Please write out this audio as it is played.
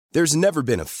There's never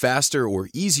been a faster or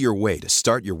easier way to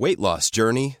start your weight loss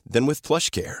journey than with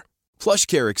PlushCare.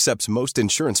 PlushCare accepts most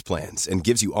insurance plans and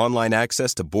gives you online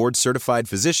access to board-certified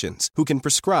physicians who can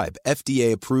prescribe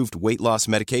FDA-approved weight loss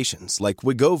medications like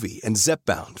Wegovy and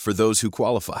Zepbound for those who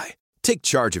qualify. Take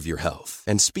charge of your health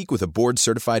and speak with a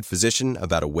board-certified physician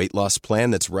about a weight loss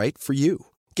plan that's right for you.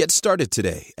 Get started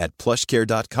today at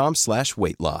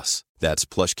plushcare.com/weightloss. That's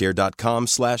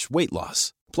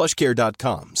plushcare.com/weightloss.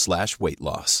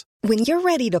 plushcare.com/weightloss. When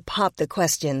you're ready to pop the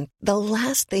question, the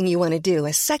last thing you want to do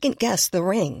is second-guess the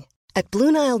ring. At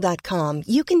BlueNile.com,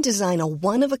 you can design a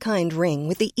one-of-a-kind ring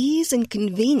with the ease and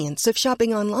convenience of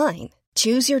shopping online.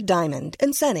 Choose your diamond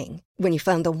and setting. When you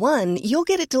find the one,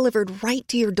 you'll get it delivered right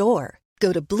to your door.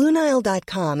 Go to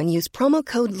BlueNile.com and use promo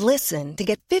code LISTEN to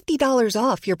get $50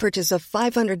 off your purchase of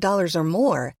 $500 or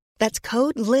more. That's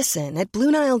code LISTEN at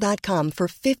BlueNile.com for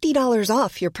 $50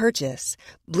 off your purchase.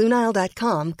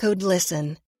 BlueNile.com, code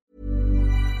LISTEN.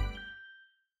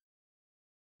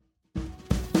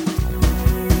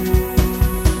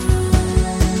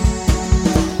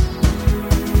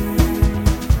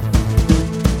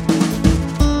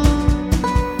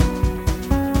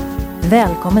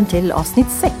 Välkommen till avsnitt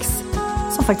 6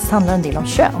 som faktiskt handlar en del om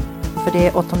kön. För det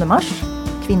är 8 mars,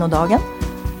 kvinnodagen,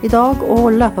 idag,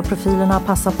 och löparprofilerna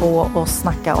passar på att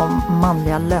snacka om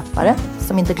manliga löpare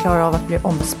som inte klarar av att bli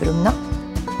omsprungna.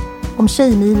 Om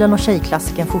tjejmilen och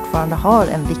tjejklassiken fortfarande har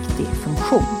en viktig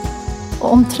funktion.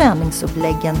 Och om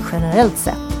träningsuppläggen generellt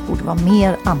sett borde vara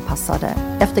mer anpassade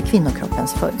efter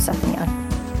kvinnokroppens förutsättningar.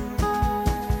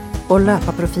 Och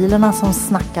löparprofilerna som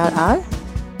snackar är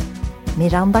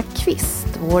Miranda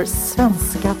Kvist, vår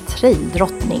svenska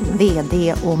traildrottning,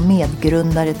 vd och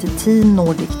medgrundare till Team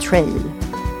Nordic Trail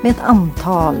med ett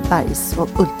antal bergs- och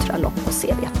ultralopp på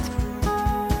CV:t.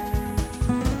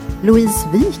 Louise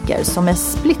Wiker, som är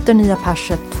splitternya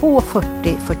perset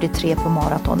 2:40-43 på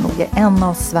maraton, nog är en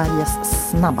av Sveriges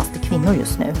snabbaste kvinnor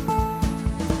just nu.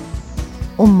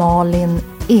 Och Malin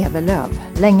Evelöv,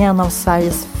 länge en av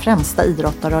Sveriges främsta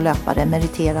idrottare och löpare,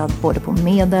 meriterad både på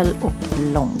medel- och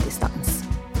långdistans.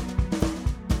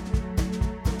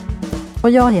 Och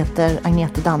jag heter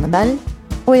Agnete Danneberg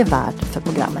och är värd för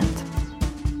programmet.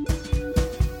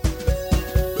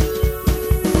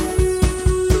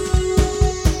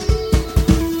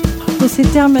 Då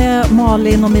sitter jag med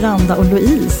Malin och Miranda och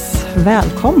Louise.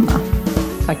 Välkomna.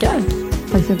 Tackar.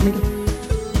 Tack så mycket.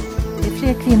 Det är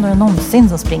fler kvinnor än någonsin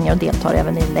som springer och deltar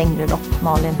även i längre lopp,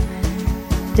 Malin.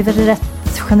 Det är väl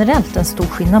rätt generellt en stor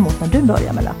skillnad mot när du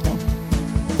börjar med löpning?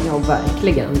 Ja,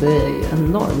 verkligen. Det är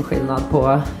enorm skillnad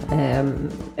på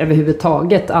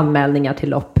överhuvudtaget anmälningar till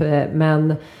lopp.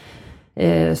 Men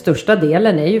största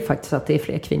delen är ju faktiskt att det är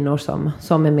fler kvinnor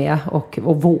som är med och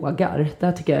vågar.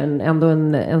 Där tycker jag ändå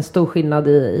en stor skillnad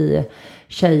i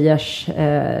tjejers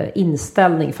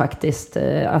inställning faktiskt.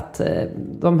 Att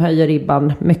de höjer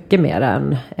ribban mycket mer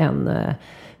än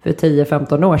för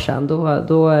 10-15 år sedan.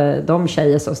 Då de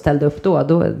tjejer som ställde upp då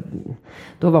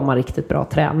var man riktigt bra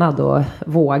tränad och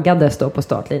vågade stå på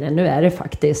startlinjen. Nu är det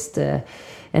faktiskt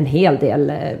en hel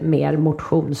del mer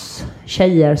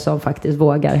motionstjejer som faktiskt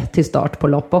vågar till start på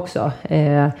lopp också.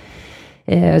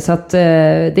 Så att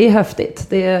det är häftigt.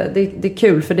 Det är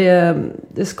kul, för det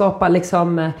skapar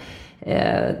liksom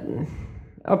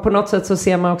på något sätt så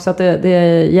ser man också att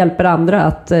det hjälper andra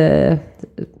att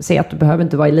se att du behöver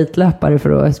inte vara elitlöpare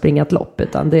för att springa ett lopp,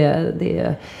 utan det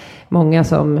är många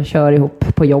som kör ihop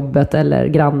på jobbet eller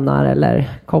grannar eller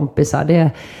kompisar.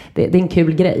 Det är en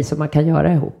kul grej som man kan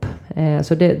göra ihop.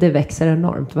 Så det växer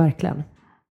enormt, verkligen.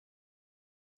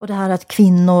 Och det här att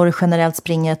kvinnor generellt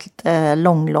springer ett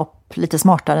långlopp lite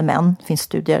smartare än män. Det finns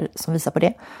studier som visar på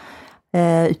det.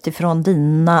 Utifrån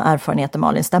dina erfarenheter,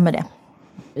 Malin, stämmer det?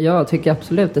 Jag tycker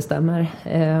absolut det stämmer.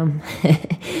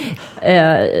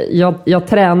 Jag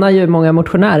tränar ju många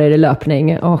motionärer i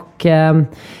löpning, och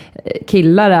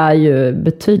killar är ju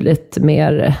betydligt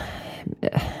mer,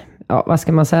 vad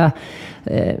ska man säga,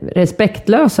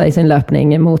 respektlösa i sin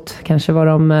löpning mot kanske vad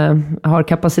de har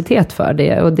kapacitet för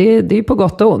det. Och det är ju på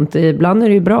gott och ont. Ibland är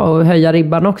det ju bra att höja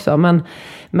ribban också,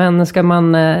 men ska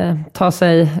man ta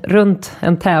sig runt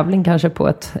en tävling kanske på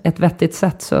ett vettigt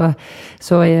sätt,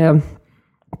 så är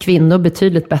kvinnor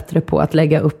betydligt bättre på att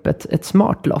lägga upp ett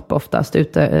smart lopp oftast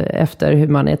ute efter hur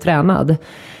man är tränad.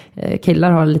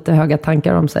 Killar har lite höga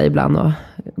tankar om sig ibland och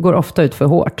går ofta ut för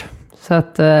hårt. Så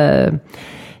att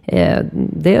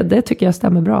det tycker jag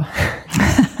stämmer bra.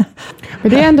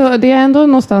 Men det är ändå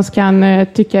någonstans kan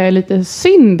tycka är lite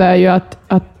synd är ju att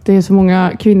det är så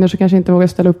många kvinnor som kanske inte vågar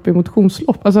ställa upp i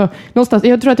motionslopp. Alltså, någonstans,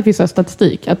 jag tror att det finns en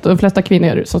statistik att de flesta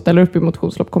kvinnor som ställer upp i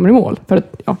motionslopp kommer i mål för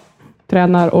att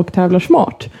tränar och tävlar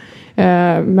smart.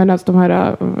 Men alltså de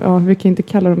här, vi kan inte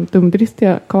kalla dem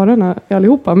dumdristiga karlarna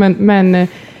allihopa, men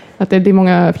att det är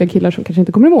många fler killar som kanske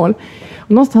inte kommer i mål.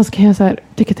 Och någonstans kan jag så här,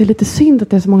 tycka att det är lite synd att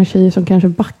det är så många tjejer som kanske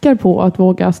backar på att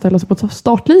våga ställa sig på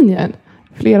startlinjen.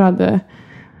 Fler hade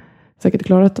säkert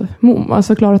klarat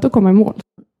att komma i mål.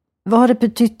 Vad har det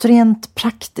betytt rent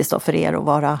praktiskt då för er att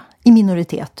vara i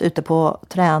minoritet ute på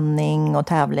träning och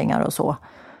tävlingar och så?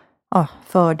 Ja,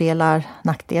 fördelar,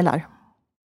 nackdelar.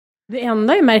 Det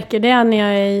enda jag märker, det är när jag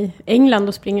är i England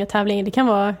och springer tävlingar. Det kan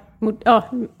vara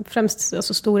främst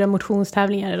alltså stora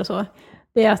motionstävlingar eller så.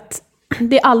 Det är att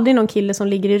det är aldrig någon kille som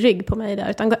ligger i rygg på mig där,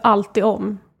 utan går alltid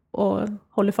om och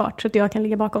håller fart så att jag kan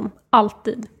ligga bakom.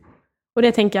 Alltid. Och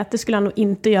det tänker jag att det skulle jag nog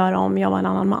inte göra om jag var en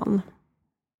annan man.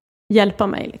 Hjälpa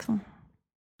mig liksom.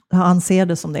 Han ser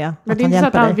det som det. Men det är inte så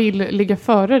att han vill ligga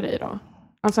före dig då?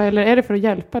 Alltså, eller är det för att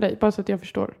hjälpa dig? Bara så att jag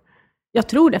förstår. Jag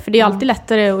tror det, för det är alltid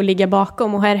lättare att ligga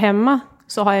bakom. Och här hemma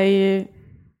så har jag ju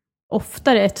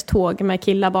oftare ett tåg med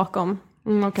killar bakom.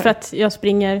 Okay. För att jag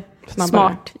springer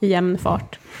smart i jämn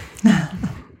fart.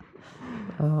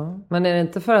 Ja, men är det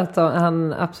inte för att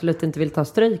han absolut inte vill ta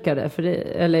stryk av det,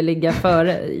 eller ligga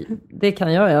före? Det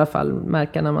kan jag i alla fall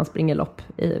märka när man springer lopp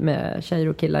med tjejer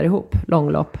och killar ihop,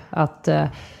 långlopp. Att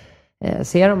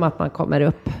ser de att man kommer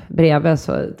upp bredvid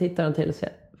så tittar de till och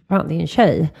säger, fan det är en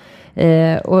tjej.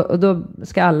 Och då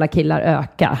ska alla killar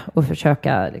öka och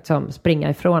försöka liksom springa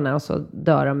ifrån och så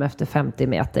dör de efter 50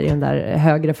 meter i den där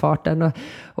högre farten.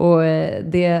 Och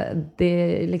det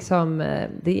liksom,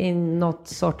 det är något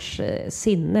sorts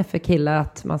sinne för killar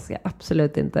att man ska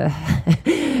absolut inte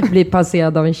bli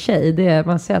passerad av en tjej.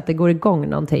 Man ser att det går igång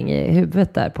någonting i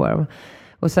huvudet där på dem.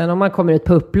 Och sen om man kommer ut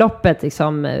på upploppet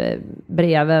liksom,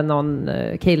 bredvid någon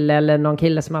kille eller någon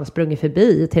kille som har sprungit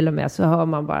förbi till och med, så hör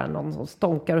man bara någon som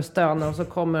stånkar och stönar och så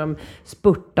kommer de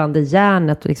spurtande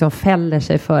järnet och liksom fäller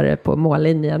sig före på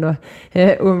mållinjen.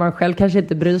 Och man själv kanske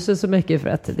inte bryr sig så mycket för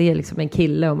att det är liksom en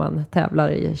kille om man tävlar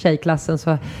i tjejklassen,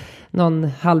 så någon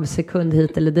halv sekund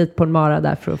hit eller dit på en mara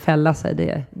där för att fälla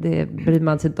sig, det bryr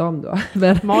man sig inte om då.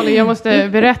 Men... Malin, jag måste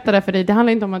berätta det för dig. Det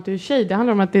handlar inte om att du är tjej, det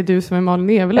handlar om att det är du som är Malin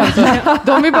Evelöv.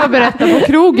 De vill bara berätta på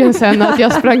krogen sen att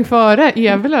jag sprang före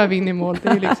Evelöv in i mål. Det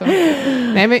är liksom...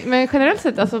 Nej, men generellt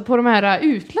sett, alltså på de här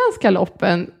utländska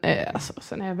loppen, alltså,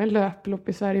 sen även löplopp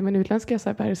i Sverige, men utländska så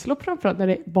här bergslopp framförallt när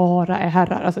det bara är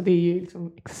herrar. Alltså det är ju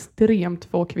liksom extremt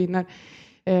få kvinnor.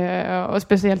 Och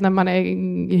speciellt när man är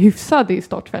hyfsad i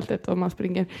startfältet och man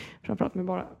springer framförallt med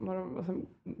bara alltså,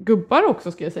 gubbar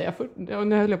också, ska jag säga.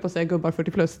 Nu höll jag på att säga gubbar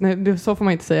 40 plus. Nej, så får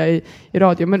man inte säga i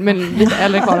radio, men lite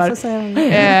äldre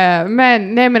karlar.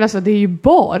 Men alltså det är ju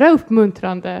bara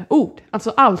uppmuntrande ord.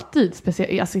 Alltså alltid,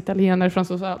 speciellt alltså, italienare,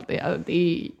 fransoser,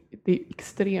 det är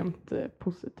extremt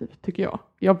positivt tycker jag.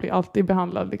 Jag blir alltid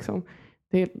behandlad liksom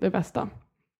det bästa.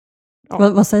 Ja.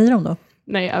 Vad säger de då?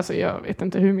 Nej, alltså jag vet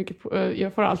inte hur mycket.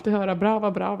 Jag får alltid höra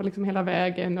brava liksom hela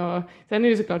vägen. Och sen är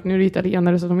det såklart, nu är det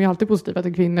italienare så de är alltid positiva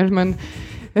till kvinnor. Men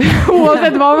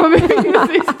oavsett vad man befinner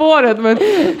sig i spåret.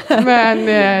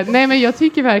 Men jag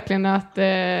tycker verkligen att det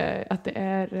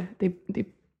är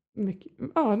mycket.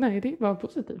 Ja, nej, det är bara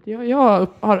positivt. Jag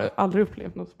har aldrig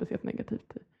upplevt något speciellt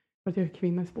negativt för att jag är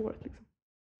kvinna i spåret. Liksom.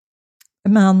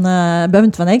 Men behöver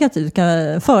inte vara negativt.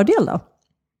 Fördel då?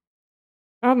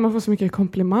 Ja, man får så mycket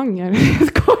komplimanger.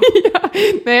 Skoja!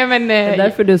 Nej, men... Det är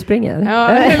därför du springer. Ja,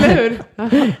 eller hur?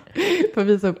 Får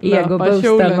visa upp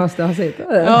ego-boosten måste ha sitt.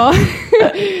 Ja.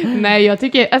 Nej, jag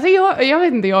tycker... Alltså jag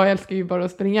vet inte, jag älskar ju bara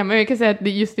att springa. Men jag kan säga att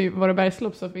just i våra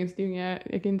bergslopp så finns det ju inga...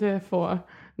 Jag kan inte få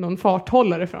någon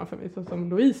farthållare framför mig. Så som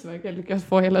Louise verkar lyckas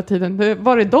få hela tiden.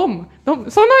 Var är de? Sådana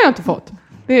har jag inte fått.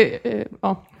 Det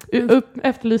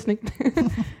efterlysning.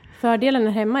 Fördelen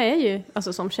hemma är ju,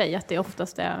 alltså som tjej, att det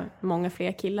oftast är många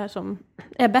fler killar som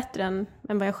är bättre än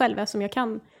vad jag själv är, som jag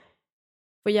kan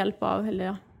få hjälp av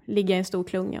eller ligga i en stor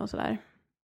klunga och sådär.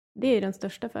 Det är den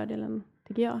största fördelen,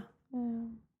 tycker jag.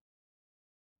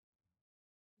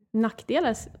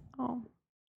 Nackdelar, ja,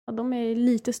 de är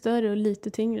lite större och lite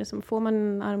tyngre. Så får man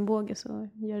en armbåge så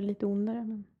gör det lite ondare.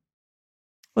 Men...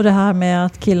 Och det här med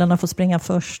att killarna får springa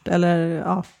först eller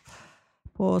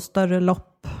på större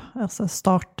lopp, alltså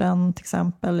starten till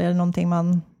exempel, är det någonting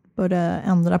man borde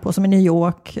ändra på? Som i New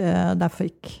York, där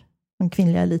fick den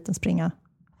kvinnliga eliten springa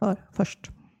först.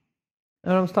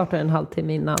 Ja, de startade en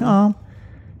halvtimme innan. Ja.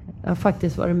 Jag har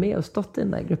faktiskt varit med och stått i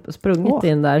den där gruppen, sprungit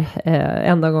in där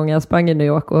enda gången jag sprang i New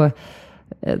York, och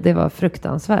det var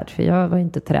fruktansvärt för jag var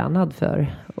inte tränad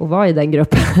för att vara i den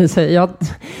gruppen. Så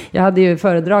jag hade ju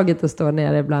föredragit att stå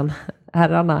nere bland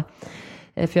herrarna.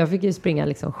 För jag fick ju springa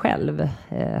liksom själv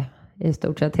i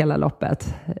stort sett hela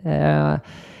loppet.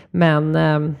 Men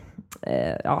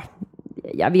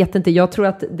Jag vet inte, jag tror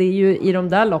att det är ju i de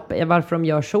där loppen, varför de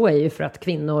gör så är ju för att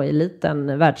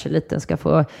kvinnoeliten, världseliten ska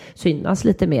få synas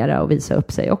lite mera och visa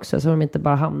upp sig också, så de inte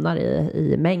bara hamnar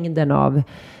i mängden av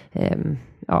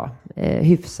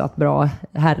hyfsat bra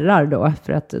herrar då,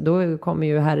 för att då kommer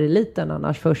ju herreliten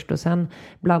annars först och sen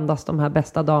blandas de här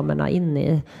bästa damerna in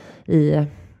i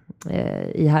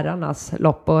herrarnas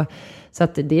lopp, och så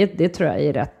att det tror jag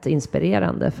är rätt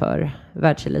inspirerande för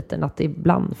världseliten, att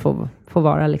ibland få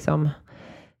vara liksom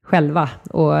själva,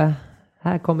 och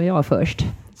här kommer jag först,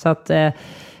 så att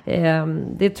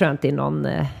det tror jag inte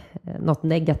är något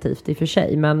negativt i och för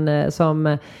sig, men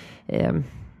som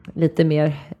lite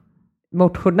mer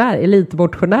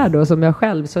elitmotionär då, som jag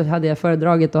själv, så hade jag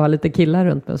föredragit att ha lite killar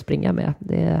runt mig och springa med.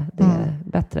 Det är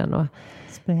bättre än att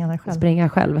springa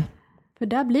själv. För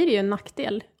där blir det ju en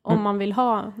nackdel om man vill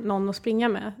ha någon att springa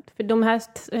med. För de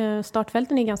här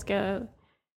startfälten är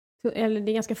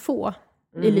ganska få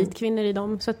elitkvinnor i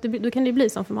dem. Så att då kan det bli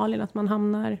som för Malin, att man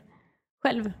hamnar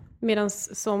själv. Medan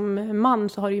som man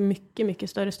så har du ju mycket, mycket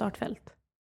större startfält.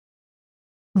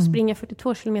 Att springa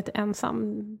 42 kilometer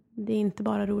ensam, det är inte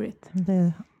bara roligt. Det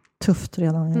är tufft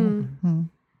redan.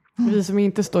 Vi som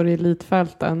inte står i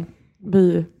elitfälten,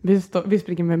 vi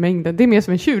springer med mängden. Det är mer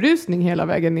som en tjurrusning hela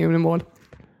vägen ner i mål.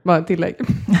 Bara en tillägg.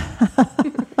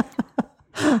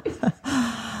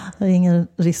 Det är ingen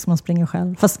risk man springer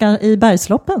själv. Fast i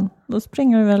bergsloppen, då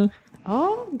springer du väl?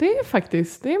 Ja, det är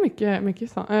faktiskt. Det är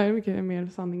mycket mer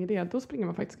sanning i det. Då springer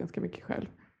man faktiskt ganska mycket själv.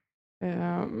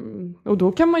 Och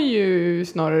då kan man ju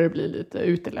snarare bli lite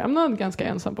utelämnad ganska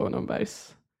ensam på någon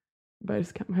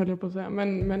bergskam, höll jag på att säga.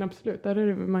 Men absolut, där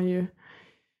är man ju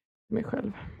med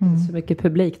själv. Så mycket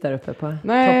publik där uppe på toppen.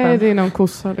 Nej, det är någon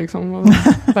kossa liksom,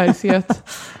 bergsget.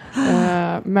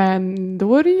 Men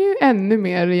då är det ju ännu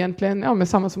mer egentligen, men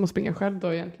samma som att springa själv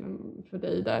då egentligen för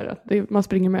dig där, att man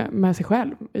springer med sig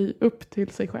själv, upp till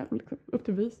sig själv, liksom, upp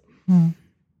till vis.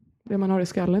 Det man har i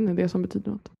skallen är det som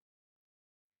betyder något.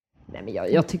 Nej, men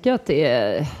jag tycker att det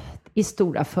är i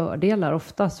stora fördelar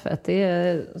oftast, för att det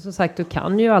är, som sagt, du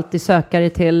kan ju alltid söka dig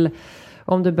till,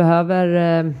 om du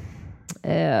behöver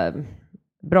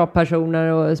bra personer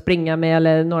att springa med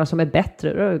eller några som är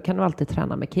bättre, då kan du alltid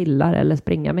träna med killar eller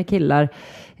springa med killar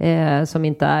som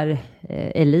inte är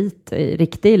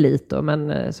riktig elit då,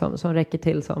 men som räcker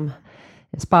till som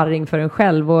sparring för en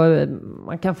själv, och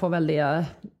man kan få väldiga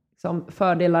som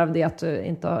fördelar av det, att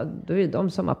då är det de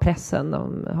som har pressen,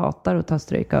 de hatar att ta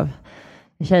stryk av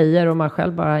tjejer, och man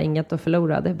själv bara har inget att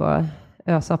förlora, det är bara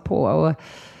ösa på. Och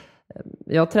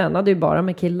jag tränade ju bara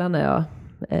med killar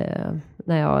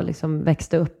när jag liksom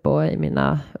växte upp och i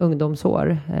mina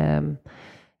ungdomsår.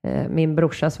 Min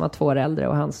brorsa som var 2 år äldre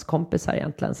och hans kompisar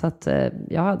egentligen, så att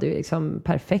jag hade ju liksom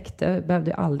perfekt, jag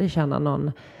behövde ju aldrig känna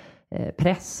någon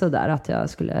press så där att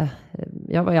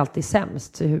jag var ju alltid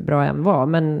sämst hur bra jag än var,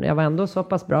 men jag var ändå så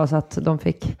pass bra så att de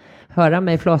fick höra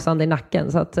mig flåsande i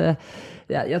nacken, så att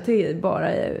jag tycker bara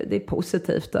det är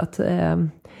positivt att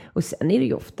och sen är det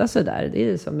ju ofta så där, det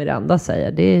är som Miranda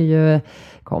säger, det är ju,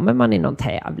 kommer man i någon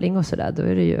tävling och så där, då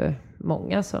är det ju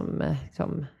många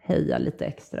som hejar lite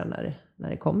extra när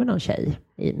det kommer någon tjej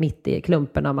mitt i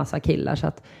klumpen av massa killar, så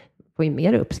att får ju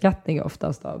mer uppskattning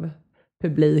oftast av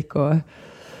publik och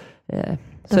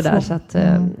sådär, så att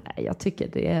jag tycker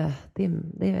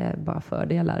det är bara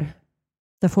fördelar.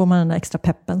 Där får man den extra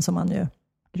peppen som man ju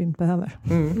grymt behöver.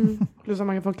 Plus att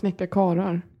man kan få knäcka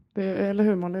karar. Eller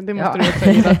hur man, det måste du också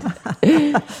gilla.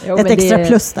 Ett extra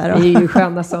plus där då. Det är ju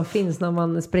sköna som finns när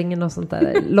man springer något sånt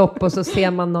där lopp och så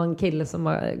ser man någon kille som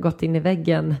har gått in i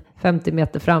väggen 50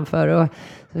 meter framför, och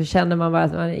så känner man bara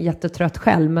att man är jättetrött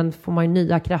själv, men får man ju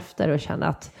nya krafter och känna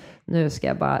att nu ska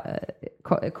jag bara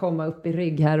komma upp i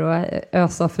rygg här och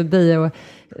ösa förbi, och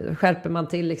skärper man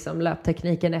till liksom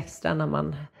löptekniken extra när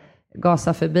man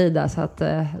gasar förbi där, så att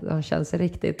de känns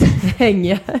riktigt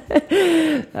hängiga.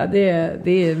 Ja, det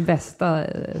är bästa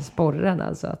sporren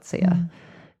alltså, att se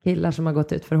killar som har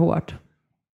gått ut för hårt.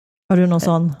 Har du någon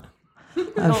sån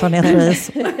erfarenhet?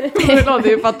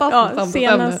 Det är fantastiskt.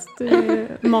 Senast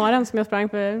Maren som jag sprang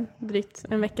för drygt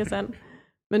en vecka sedan.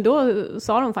 Men då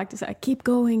sa de faktiskt så här: keep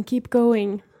going, keep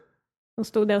going. De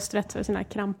stod där och stretchade sina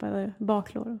krampade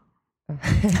baklår.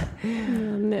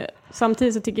 Men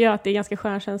samtidigt så tycker jag att det är ganska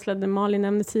skön känsla, när Malin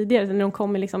nämnde tidigare, när de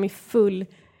kommer liksom i full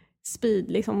speed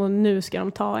liksom, och nu ska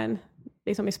de ta en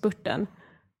liksom i spurten,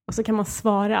 och så kan man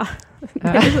svara. Det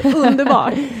är så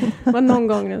underbart. Det var någon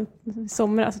gång i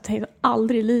somras så tänkte jag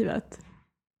aldrig i livet.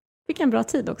 Fick en bra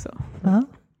tid också. Ja.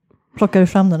 Plockar du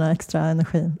fram den här extra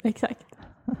energin? Exakt.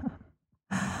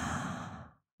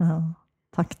 Ja.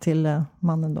 Tack till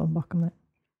mannen då bakom dig.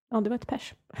 Ja, det var ett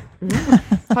pers.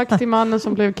 Tack till mannen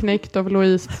som blev knäckt av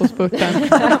Louise på spurten.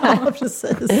 Ja,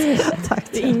 precis.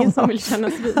 Tack Det är till ingen honom. som vill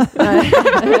kännas vid.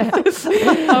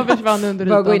 Han försvann under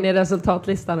Bara gå in ytan. i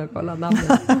resultatlistan och kolla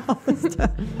namnet.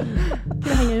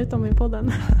 Jag hänger ut dem i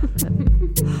podden.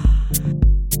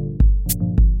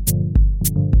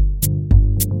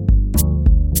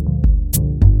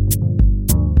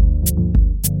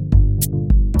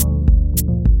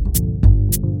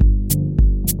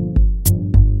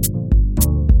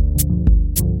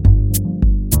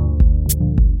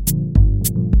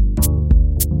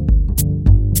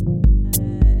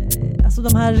 Alltså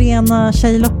de här rena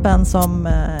tjejloppen som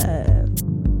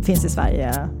finns i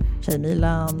Sverige,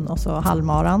 Tjejmilen och så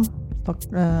halvmaran,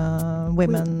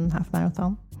 Women Half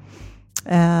Marathon.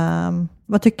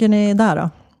 Vad tycker ni där då?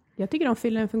 Jag tycker de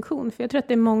fyller en funktion, för jag tror att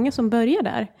det är många som börjar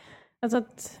där. Alltså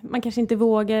att man kanske inte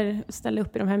vågar ställa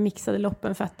upp i de här mixade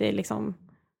loppen för att det är liksom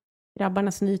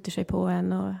grabbarna snyter sig på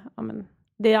en och ja, men,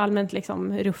 det är allmänt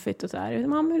liksom ruffigt och så här.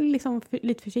 Man vill liksom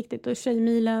lite försiktigt. Och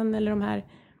Tjejmilen eller de här,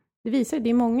 det visar att det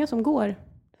är många som går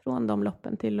från de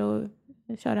loppen till att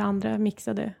köra andra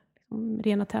mixade liksom,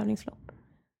 rena tävlingslopp.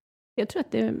 Jag tror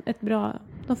att det är ett bra,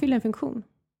 de fyller en funktion.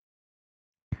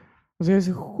 Alltså jag är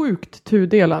så sjukt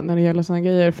tudelad när det gäller såna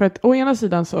grejer. För att å ena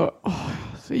sidan så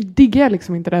diggar jag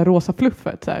liksom inte det här rosa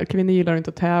fluffet. Så här, kvinnor gillar inte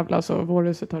att tävla, så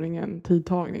vårhuset har ingen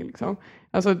tidtagning. Liksom.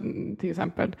 Alltså till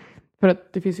exempel. För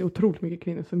att det finns ju otroligt mycket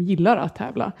kvinnor som gillar att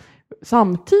tävla.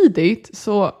 Samtidigt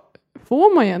så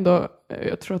får man ju ändå,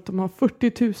 jag tror att de har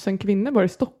 40 000 kvinnor bara i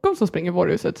Stockholm som springer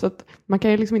vårhuset. Så att man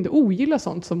kan ju liksom inte ogilla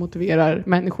sånt som motiverar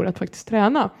människor att faktiskt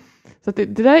träna. Så att det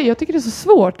där, jag tycker det är så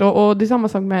svårt. Och det är samma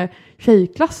sak med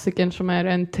tjejklassikern som är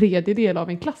en tredjedel av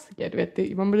en klassiker. Du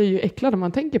vet, man blir ju äcklad när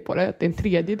man tänker på det. Att det är en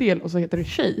tredjedel och så heter det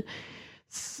tjej.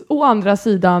 Å andra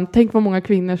sidan, tänk vad många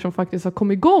kvinnor som faktiskt har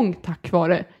kommit igång tack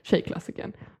vare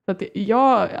tjejklassikern. Så att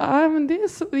men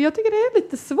jag tycker det är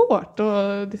lite svårt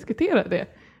att diskutera det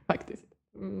faktiskt.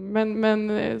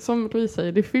 Men som Louise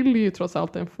säger, det fyller ju trots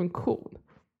allt en funktion.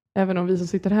 Även om vi som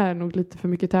sitter här är nog lite för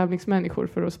mycket tävlingsmänniskor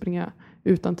för att springa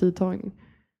utan tidtagning.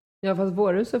 Ja, fast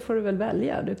vårhuset får du väl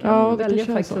välja. Du kan välja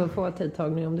faktiskt att få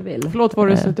tidtagning om du vill. Förlåt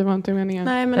vårhuset, det var inte meningen.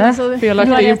 Nej, men alltså,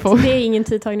 felaktig info. Det är ingen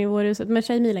tidtagning i vårhuset, men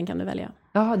Tjejmilen kan du välja.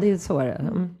 Ja, det är så det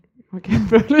är. Okej,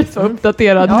 för Louise var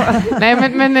uppdaterad.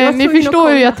 Nej, men ni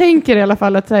förstår ju, jag tänker i alla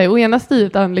fall att å ena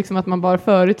sidan liksom att man bara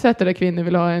förutsätter att kvinnor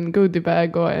vill ha en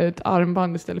goodiebag och ett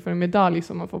armband istället för en medalj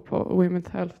som man får på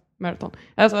Women's Health Marathon.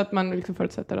 Alltså att man liksom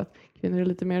förutsätter att kvinnor är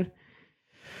lite mer.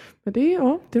 Men det är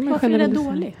varför är det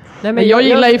dåligt? Nej, men jag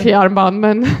gillar ju för armband,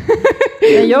 men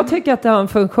jag tycker att det har en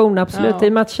funktion, absolut. Ja. I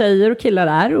och med att tjejer och killar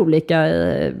är olika,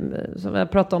 som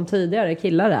jag pratade om tidigare.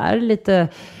 Killar är lite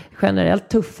generellt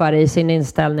tuffare i sin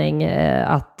inställning,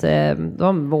 att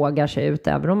de vågar sig ut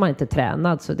även om man inte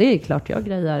tränat. Så det är klart, jag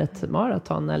grejar ett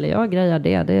maraton eller jag grejar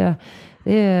det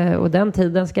och den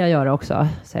tiden ska jag göra också.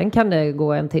 Sen kan det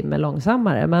gå en timme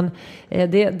långsammare, men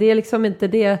det är liksom inte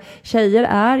det. Tjejer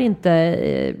är inte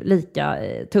lika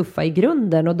tuffa i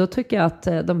grunden, och då tycker jag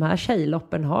att de här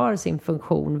tjejloppen har sin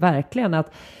funktion verkligen.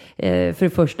 Att för det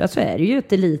första så är det ju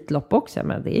ett elitlopp också,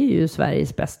 men det är ju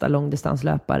Sveriges bästa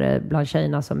långdistanslöpare bland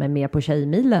tjejerna som är med på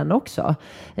Tjejmilen också.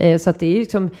 Så att det är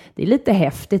liksom, det är lite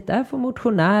häftigt. Där får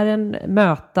motionären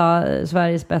möta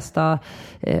Sveriges bästa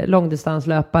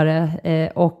långdistanslöpare,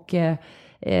 och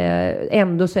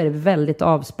ändå så är det väldigt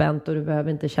avspänt och du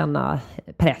behöver inte känna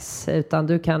press, utan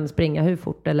du kan springa hur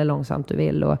fort eller långsamt du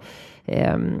vill. Och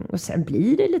sen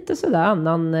blir det lite sådär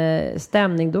annan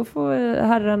stämning. Då får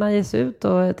herrarna ge sig ut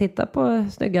och titta på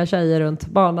snygga tjejer runt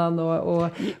banan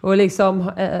och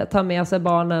liksom ta med sig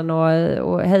barnen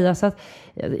och heja. Så att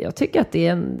jag tycker att det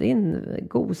är en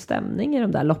god stämning i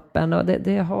de där loppen, och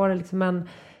det har liksom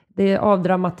det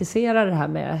avdramatiserar det här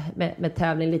med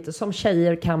tävling lite, som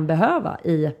tjejer kan behöva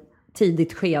i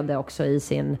tidigt skede också i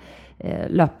sin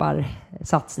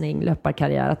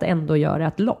löparkarriär, att ändå göra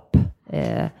ett lopp.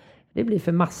 Det blir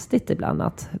för mastigt ibland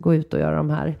att gå ut och göra de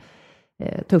här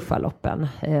tuffa loppen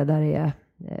där det är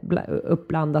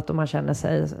uppblandat och man känner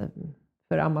sig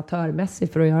för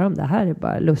amatörmässig för att göra dem. Det här är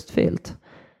bara lustfyllt.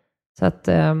 Så att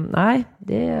jag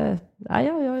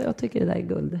tycker det där är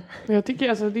guld. Jag tycker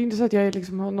alltså, det är inte så att jag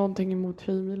liksom har någonting emot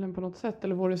Tjejmilen på något sätt.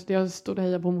 Eller vårhuset. Jag stod och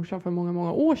hejade på morsan för många,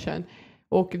 många år sedan.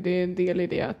 Och det är en del i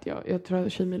det att jag tror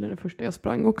att Tjejmilen är det första jag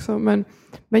sprang också. Men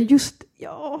just,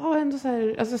 jag har ändå så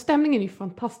här, alltså stämningen är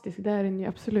fantastisk, det är den ju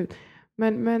absolut.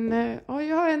 Men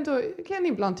jag har ändå, kan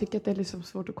ibland tycka att det är liksom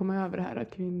svårt att komma över det här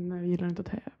att kvinnor gillar inte att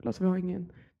tävla. Alltså vi har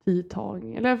ingen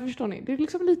tidtagning. Eller förstår ni, det är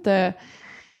liksom lite,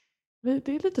 det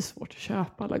är lite svårt att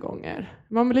köpa alla gånger.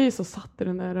 Man blir så satt i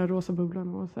den där rosa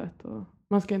bubblan oavsett. Och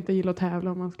Man ska inte gilla att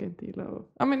tävla och man ska inte gilla att...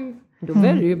 Ja, men... Då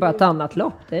väljer du ju bara ett annat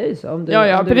lopp. Det är ju så. Om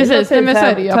du, om du precis. Men så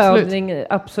är det ju absolut.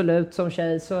 Absolut som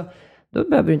tjej så då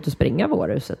behöver du inte springa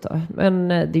Vårhuset då. Men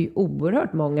det är ju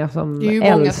oerhört många som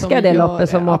älskar det loppet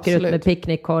som åker ut med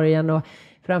picknickkorgen och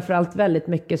framförallt väldigt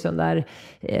mycket sån där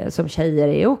som tjejer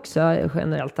är också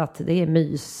generellt att det är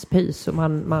myspys och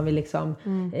man vill liksom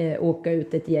åka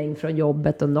ut ett gäng från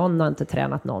jobbet och någon har inte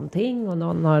tränat någonting och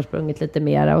någon har sprungit lite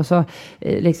mera och så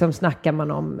liksom snackar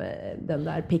man om den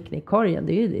där picknickkorgen.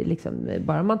 Det är ju liksom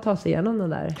bara man tar sig igenom den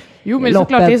där. Jo, men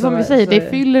såklart det är som vi säger, det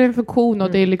fyller en funktion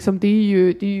och det är liksom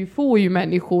det får ju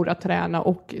människor att träna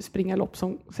och springa lopp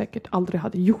som säkert aldrig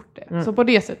hade gjort det. Så på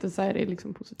det sättet så är det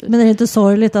liksom positivt. Men är det inte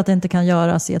sorgligt att det inte kan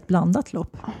göras i ett blandat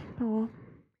lopp? Ja.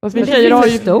 Det blir för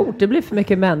stort, det blir för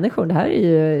mycket människor. Det här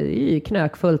är ju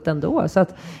knökfullt ändå. Så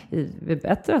att det är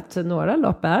bättre att några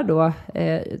lopp är då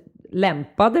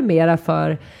lämpade mera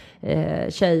för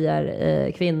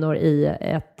tjejer, kvinnor i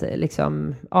ett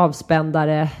liksom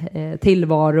avspändare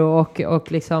tillvaro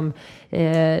och liksom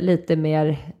lite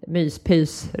mer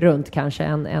myspys runt kanske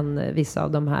än vissa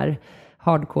av de här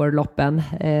hardcore-loppen.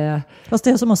 Fast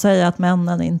det är som att säga att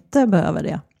männen inte behöver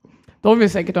det. De vill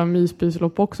säkert ha en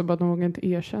myspyslopp också, bara att de vågar inte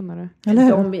erkänna det. Eller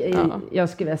hur? Jag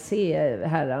skulle se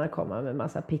herrarna komma med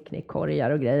massa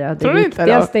picknickkorgar och grejer. Tror det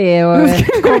viktigaste är att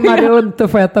komma runt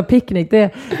och få äta picknick.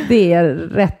 Det är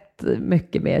rätt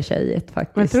mycket mer tjejigt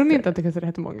faktiskt. Men tror ni inte att det finns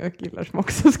rätt många killar som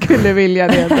också skulle vilja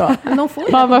det då? De får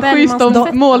ju vad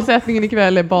schysst, målsättningen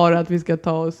ikväll är bara att vi ska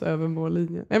ta oss över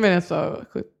mållinjen. Jag menar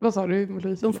vad sa du?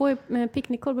 Louise? De får ju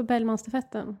picknickkorv på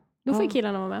Bellmanstafetten. Då får ju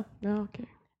killarna vara med. Ja, okej.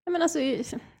 Men alltså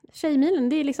tjejmilen,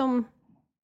 det är liksom...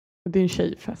 Det är en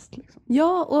tjejfest liksom.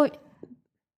 Ja, och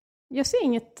jag ser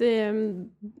inget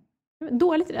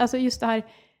dåligt. Alltså just det här,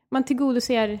 man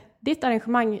tillgodoser ditt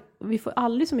arrangemang. Vi får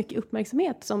aldrig så mycket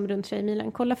uppmärksamhet som runt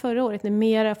tjejmilen. Kolla förra året när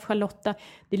Mera Charlotta,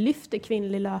 det lyfter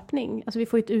kvinnlig löpning. Alltså vi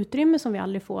får ett utrymme som vi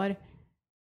aldrig får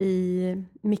i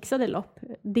mixade lopp.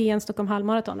 DN Stockholm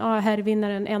halvmaraton. Ja,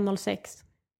 herrvinnaren 1.06.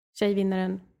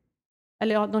 Tjejvinnaren,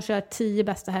 eller ja, de kör 10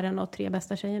 bästa herrarna och 3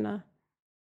 bästa tjejerna.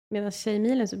 Medan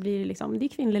tjejmilen så blir det liksom, det är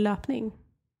kvinnlig löpning.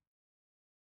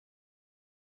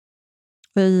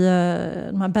 I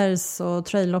de här bergs- och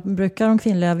trailloppen brukar de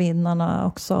kvinnliga vinnarna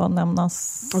också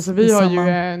nämnas. Alltså vi har ju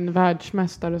en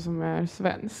världsmästare som är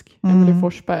svensk, Emelie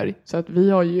Forsberg. Så att vi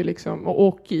har ju liksom,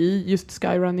 och i just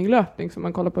skyrunning-löpning, som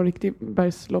man kollar på riktig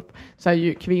bergslopp, så är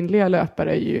ju kvinnliga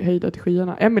löpare ju höjda till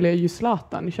skyarna. Emelie är ju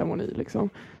Zlatan i Chamonix liksom.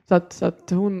 Så att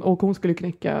hon skulle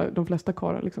knäcka de flesta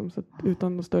karlar liksom, så att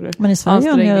utan någon större. Men i Sverige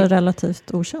är hon ju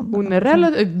relativt okänd. Hon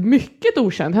är mycket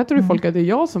okänd. Här tror du folk att det är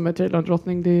jag som är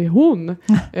trailrun-drottning, det är hon.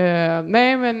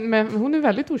 Nej, men hon är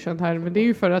väldigt okänd här. Men det är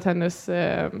ju för att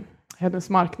hennes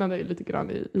marknad är lite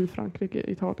grann i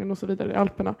Frankrike, Italien och så vidare, i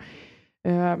Alperna.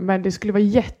 Men det skulle vara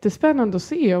jättespännande att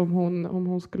se om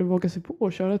hon skulle våga sig på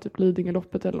att köra typ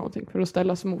Lidingö-loppet eller någonting för att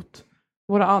ställas mot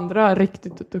våra andra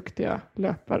riktigt duktiga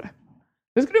löpare.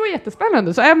 Det skulle vara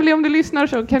jättespännande. Så Emelie, om du lyssnar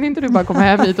så kan inte du bara komma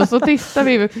hem hit och så tittar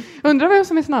vi. Undrar vem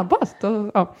som är snabbast.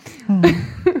 Och, ja.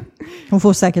 Hon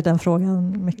får säkert den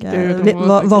frågan mycket.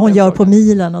 Vad hon gör på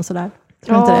milen och sådär.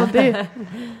 Ja,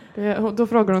 då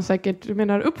frågar hon säkert, du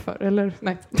menar uppför? Eller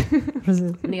nej.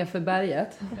 Precis. Nerför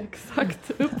berget.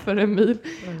 Exakt, uppför en mil.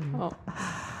 Ja.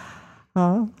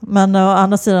 Ja, men å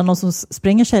andra sidan, de som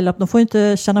springer tjejlopp, de får ju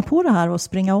inte känna på det här och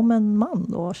springa om en man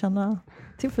då och känna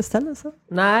tillfredsställelse.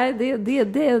 Nej, det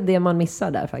är det man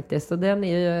missar där faktiskt. Och den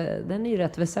är ju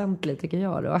rätt väsentlig tycker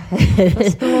jag då.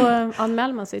 Fast då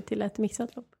anmäler man sig till ett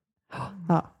mixat lopp.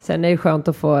 Ja. Sen är det skönt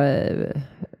att få...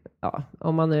 Ja,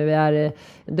 om man nu är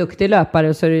duktig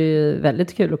löpare så är det ju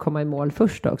väldigt kul att komma i mål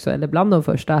först också. Eller bland de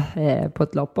första på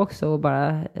ett lopp också. Och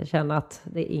bara känna att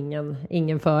det är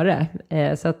ingen före.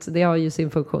 Så att det har ju sin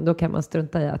funktion. Då kan man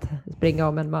strunta i att springa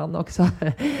om en man också.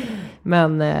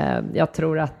 Men jag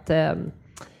tror att...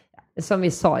 Som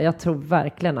vi sa, jag tror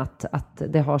verkligen att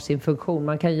det har sin funktion.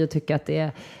 Man kan ju tycka att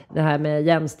det här med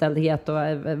jämställdhet och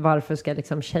varför ska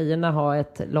liksom tjejerna ha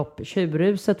ett lopp.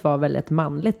 Tjurhuset var väl ett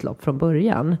manligt lopp från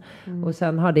början. Och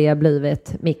sen har det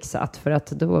blivit mixat för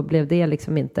att då blev det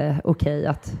liksom inte okej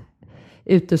att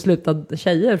utesluta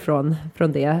tjejer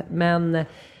från det. Men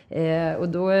och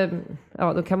då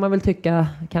kan man väl tycka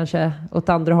kanske åt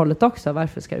andra hållet också.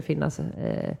 Varför ska det finnas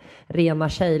rena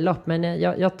tjejlopp? Men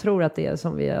jag tror att det är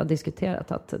som vi har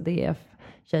diskuterat att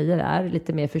tjejer är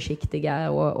lite mer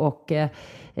försiktiga och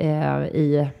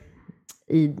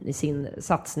i sin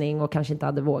satsning och kanske inte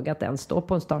hade vågat ens stå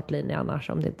på en startlinje annars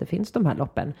om det inte finns de här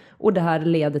loppen. Och det här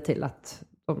leder till att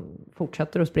de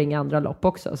fortsätter att springa andra lopp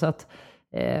också. Så att,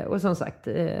 och som sagt,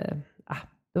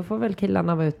 då får väl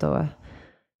killarna vara ute och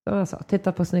Som jag sa,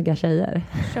 titta på snygga tjejer.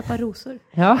 Köpa rosor.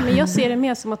 Ja. Men jag ser det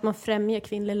mer som att man främjar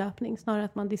kvinnlig löpning snarare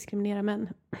att man diskriminerar män.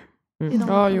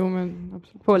 Ja, jo, men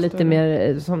absolut. Få lite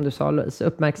mer, som du sa, Louise,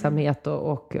 uppmärksamhet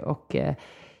och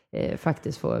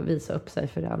faktiskt få visa upp sig,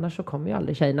 för annars så kommer ju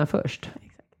aldrig tjejerna först.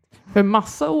 För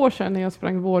massa år sedan när jag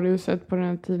sprang Vårhuset på den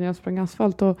här tiden jag sprang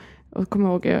asfalt och kommer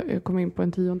ihåg jag kom in på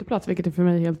en 10:e plats, vilket är för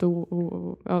mig helt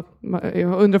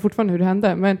jag undrar fortfarande hur det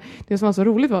hände, men det som var så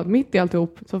roligt var att mitt i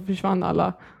alltihop så försvann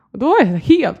alla och då var jag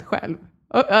helt själv.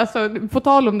 Alltså på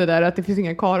tal om det där att det finns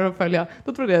inga karlar att följa,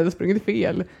 då trodde jag att jag sprungit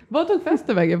fel. Vad tog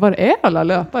fästevägen? Var är alla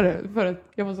löpare? För att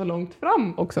jag var så långt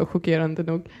fram också, chockerande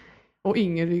nog. Och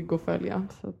ingen rygg att följa.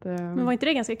 Så att, Men var inte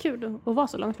det ganska kul att vara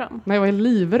så långt fram? Nej, jag var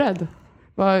livrädd.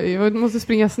 Jag måste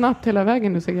springa snabbt hela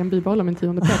vägen nu så jag kan bibehålla min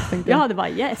 10:e plats, tänkte jag. Ja, det var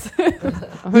yes.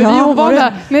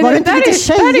 Var det inte lite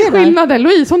tjejer där är skillnaden.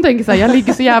 Louise, hon tänker så här, jag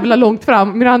ligger så jävla långt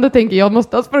fram. Miranda tänker, jag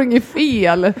måste ha sprungit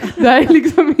fel. Det här är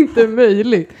liksom inte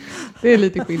möjligt. Det är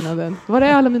lite skillnaden. Var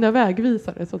är alla mina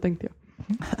vägvisare? Så tänkte jag.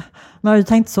 Men har du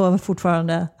tänkt så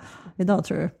fortfarande idag,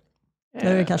 tror du? Det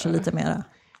är kanske lite mera.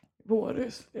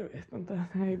 Vårhus, jag vet inte.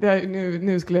 Nej,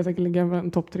 nu skulle jag säkert ligga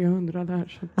en topp 300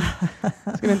 där. Så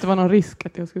det skulle inte vara någon risk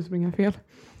att jag skulle springa fel.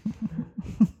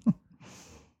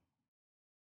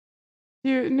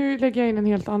 Nu lägger jag in en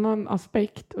helt annan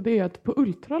aspekt. Och det är att på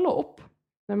ultralopp,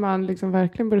 när man liksom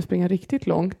verkligen börjar springa riktigt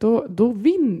långt, då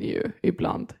vinner ju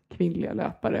ibland kvinnliga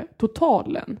löpare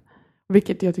totalen.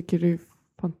 Vilket jag tycker är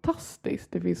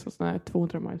fantastiskt. Det finns sådana här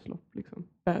 200-milslopp, liksom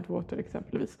Badwater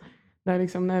exempelvis. Där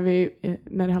liksom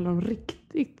när det handlar om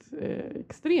riktigt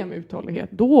extrem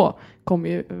uthållighet, då kommer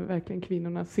ju verkligen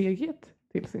kvinnornas seghet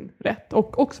till sin rätt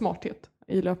och smarthet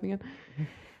i löpningen.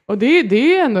 Och det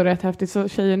är ändå rätt häftigt. Så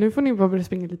tjejer, nu får ni bara börja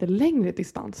springa lite längre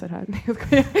distanser här.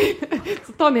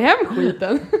 Så tar ni hem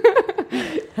skiten.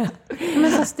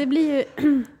 Men fast det blir ju...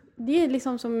 Det är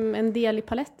liksom som en del i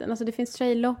paletten. Alltså det finns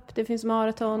tjejlopp, det finns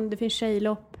maraton, det finns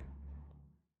tjejlopp.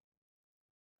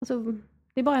 Alltså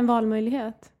det är bara en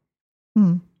valmöjlighet.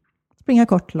 Springa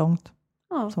kort, långt.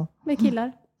 Ja, så. Med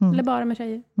killar. Eller bara med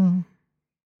tjejer.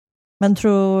 Men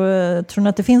tror ni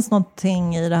att det finns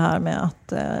någonting i det här med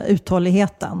att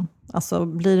uthålligheten, alltså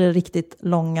blir det riktigt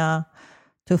långa,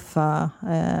 tuffa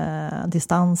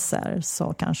distanser,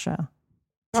 så kanske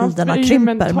tiderna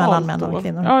krymper mellan män och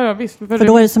kvinnor. Ja, visst. För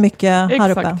då är det så mycket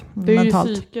här uppe mentalt. Det är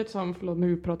ju psyket som,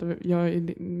 nu pratar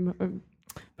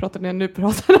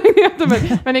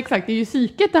men exakt, det är ju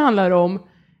psyket det handlar om.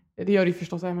 Det gör det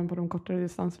förstås även på de kortare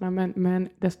distanserna,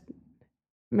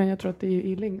 men jag tror att det är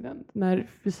i längden. När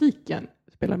fysiken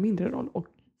spelar mindre roll och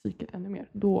psyket ännu mer,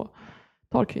 då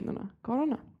tar kvinnorna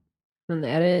karlarna. Men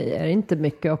är det inte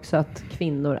mycket också att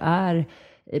kvinnor är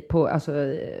på, alltså,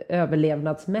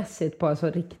 överlevnadsmässigt på alltså,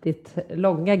 riktigt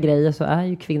långa grejer, så är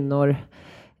ju kvinnor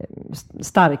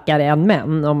starkare än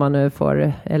män, om man nu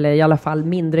får, eller i alla fall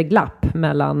mindre glapp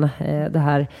mellan det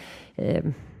här.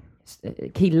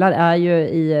 Killar är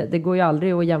ju det går ju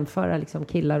aldrig att jämföra liksom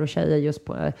killar och tjejer just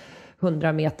på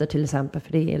 100 meter till exempel,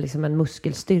 för det är liksom en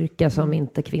muskelstyrka som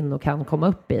inte kvinnor kan komma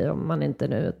upp i om man inte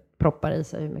nu proppar i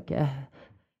sig hur mycket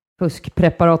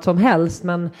fuskpreparat som helst,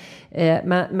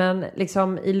 men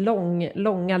liksom i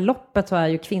långa loppet så är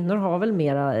ju kvinnor har väl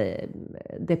mera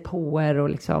depåer och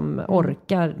liksom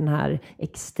orkar den här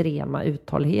extrema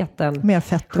uthålligheten. Mer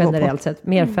fett generellt sett.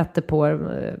 Mer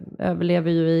fettdepåer.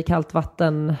 Överlever ju i kallt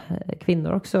vatten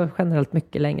kvinnor också generellt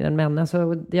mycket längre än män. Alltså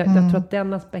jag tror att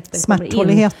den aspekten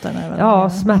smärthålligheten kommer in. Ja,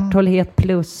 smärthållighet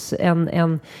plus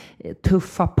en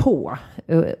tuffa på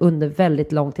under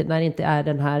väldigt lång tid, när det inte är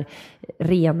den här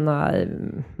rena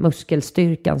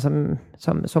muskelstyrkan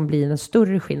som blir en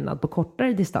större skillnad på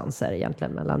kortare distanser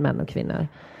egentligen mellan män och kvinnor.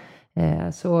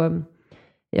 Så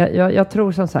jag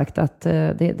tror som sagt att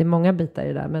det är många bitar i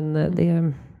det där, men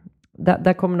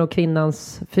där kommer nog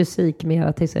kvinnans fysik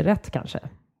mer till sin rätt kanske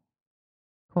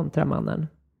kontra mannen.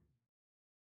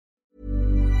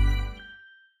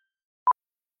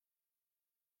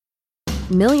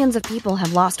 Millions of people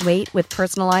have lost weight with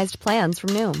personalized plans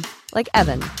from Noom. Like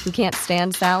Evan, who can't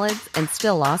stand salads and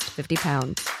still lost 50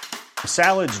 pounds.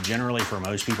 Salads generally for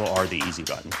most people are the easy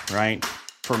button, right?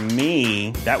 For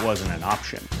me, that wasn't an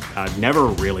option. I never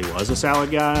really was a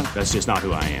salad guy. That's just not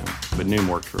who I am. But Noom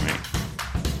worked for me.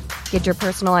 Get your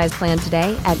personalized plan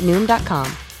today at Noom.com.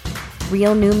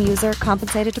 Real Noom user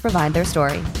compensated to provide their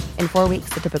story. In 4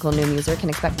 weeks, the typical Noom user can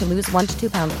expect to lose 1 to 2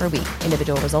 pounds per week.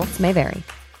 Individual results may vary.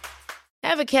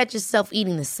 Ever catch yourself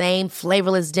eating the same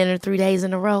flavorless dinner 3 days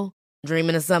in a row?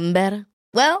 Dreaming of something better?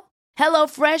 Well,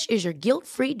 HelloFresh is your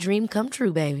guilt-free dream come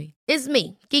true, baby. It's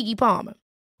me, Keke Palmer.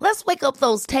 Let's wake up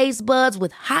those taste buds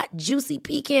with hot, juicy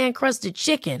pecan-crusted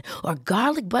chicken or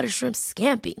garlic butter shrimp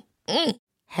scampi.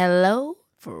 Hello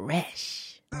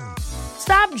Fresh.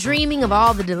 Stop dreaming of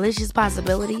all the delicious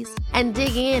possibilities and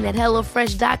dig in at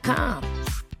HelloFresh.com.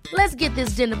 Let's get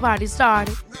this dinner party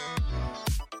started.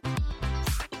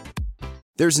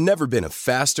 There's never been a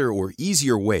faster or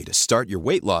easier way to start your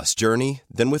weight loss journey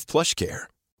than with PlushCare.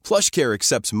 PlushCare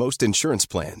accepts most insurance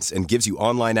plans and gives you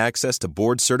online access to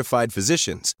board-certified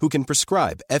physicians who can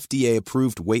prescribe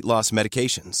FDA-approved weight loss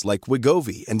medications like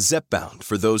Wegovy and Zepbound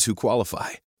for those who qualify.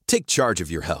 Take charge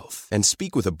of your health and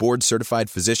speak with a board-certified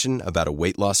physician about a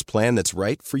weight loss plan that's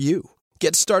right for you.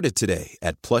 Get started today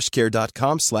at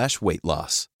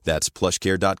plushcare.com/weightloss. That's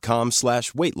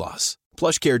plushcare.com/weightloss.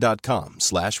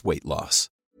 plushcare.com/weightloss.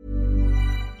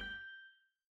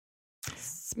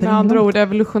 Med andra ord,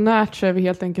 evolutionärt så är vi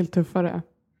helt enkelt tuffare.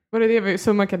 Var det vi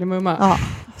summa kardemumma? Ja,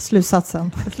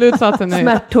 slutsatsen. Slutsatsen är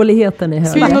smärthålligheten är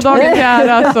hög. Kvinnodagen till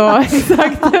ära, så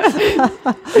exakt.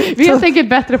 Vi är helt enkelt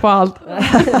bättre på allt.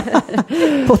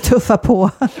 På tuffa på.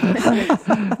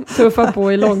 Tuffa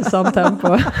på i långsamt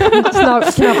tempo. Knapp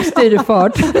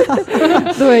styrfart.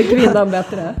 Då är kvinnan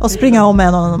bättre. Och springa om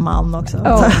en och en man också.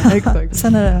 Ja, exakt.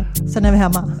 Sen är vi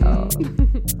hemma. Ja.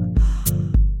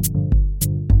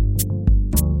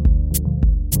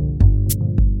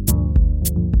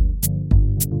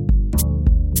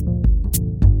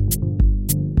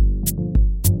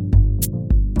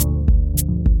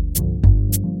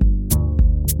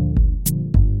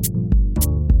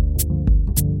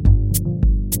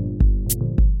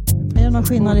 Är det någon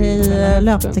skillnad i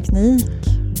löpteknik?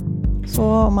 Så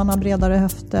om man har bredare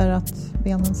höfter att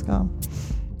benen ska...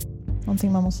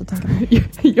 Någonting man måste tänka på.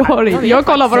 Jag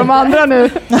kollar på de andra nu.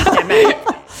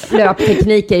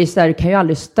 Löpteknik är ju så här, du kan ju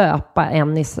aldrig stöpa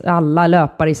alla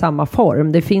löpare i samma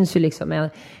form. Det finns ju liksom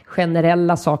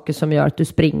generella saker som gör att du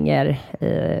springer,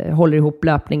 håller ihop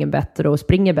löpningen bättre och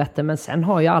springer bättre. Men sen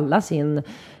har ju alla sin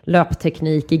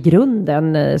löpteknik i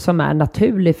grunden som är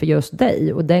naturlig för just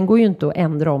dig. Och den går ju inte att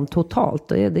ändra om totalt.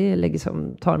 Det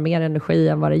liksom tar mer energi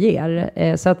än vad det ger.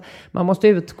 Så att man måste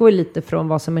utgå lite från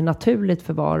vad som är naturligt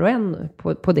för var och en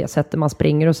på det sättet man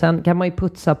springer. Och sen kan man ju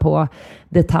putsa på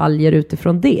detaljer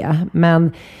utifrån det.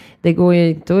 Men det går ju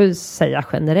inte att säga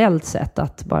generellt sett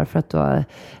att bara för att du har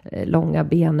långa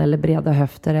ben eller breda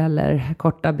höfter eller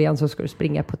korta ben så ska du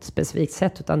springa på ett specifikt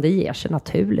sätt. Utan det ger sig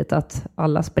naturligt att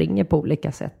alla springer på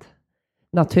olika sätt.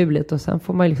 Naturligt, och sen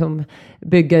får man liksom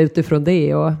bygga utifrån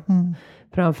det. Och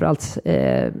framförallt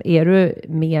är du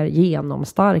mer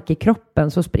genomstark i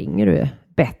kroppen så springer du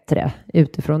bättre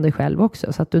utifrån dig själv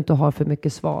också. Så att du inte har för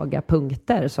mycket svaga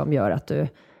punkter som gör att du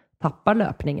tappar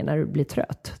löpningen när du blir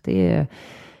trött. Det är...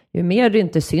 Ju mer det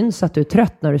inte syns att du är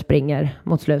trött när du springer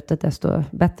mot slutet, desto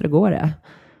bättre går det.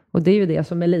 Och det är ju det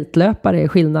som elitlöpare är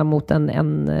skillnad mot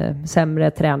en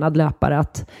sämre tränad löpare.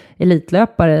 Att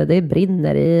elitlöpare, det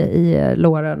brinner i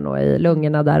låren och i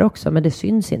lungorna där också. Men det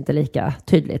syns inte lika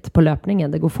tydligt på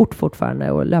löpningen. Det går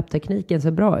fortfarande och löptekniken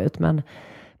ser bra ut. Men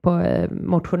på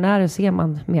motionärer ser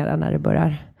man mer när det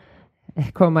börjar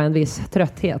komma en viss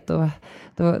trötthet. Och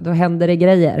då händer det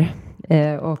grejer.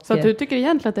 Så att du tycker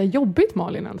egentligen att det är jobbigt,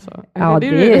 Malin, alltså? Ja,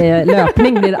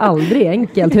 löpning blir aldrig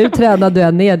enkelt. Hur tränad du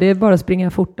än är, det är bara att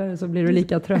springa fortare så blir du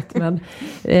lika trött. Men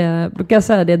brukar jag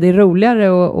säga det är roligare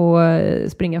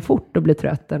att springa fort och bli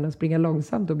trött än att springa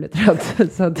långsamt och bli trött.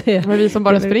 Så det, men vi som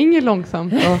bara springer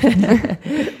långsamt.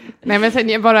 Nej, men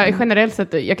sen bara generellt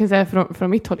sett, jag kan säga från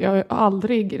mitt håll, jag har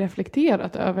aldrig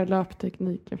reflekterat över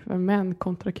löptekniken för män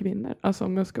kontra kvinnor. Alltså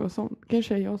om jag ska vara sån.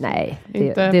 Kanske jag som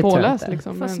inte påläst.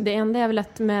 Liksom, fast det enda är väl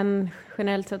att män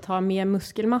generellt sett har mer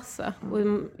muskelmassa. Och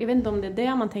jag vet inte om det är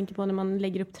det man tänker på när man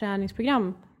lägger upp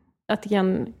träningsprogram. Att det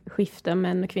kan skifta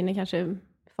män och kvinnor, kanske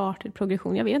fart eller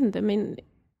progression. Jag vet inte, men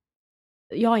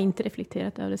jag har inte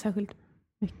reflekterat över det särskilt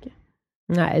mycket.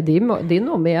 Nej, det är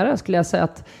nog mer, skulle jag säga,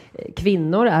 att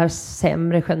kvinnor är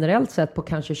sämre generellt sett på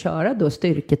kanske köra då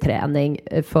styrketräning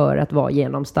för att vara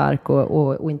genomstark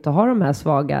och inte ha de här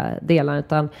svaga delarna,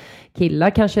 utan killar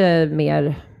kanske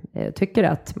mer tycker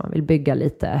att man vill bygga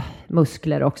lite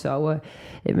muskler också. Och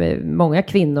många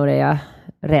kvinnor är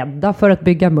rädda för att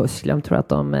bygga muskler. De tror att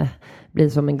de blir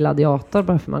som en gladiator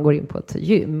bara för man går in på ett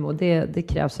gym. Och det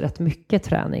krävs rätt mycket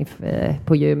träning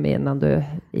på gym innan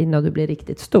du blir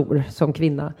riktigt stor som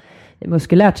kvinna.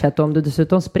 Muskulärt sett, och om du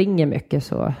dessutom springer mycket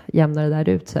så jämnar det där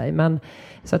ut sig. Men,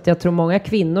 så att jag tror många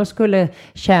kvinnor skulle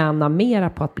tjäna mera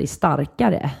på att bli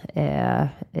starkare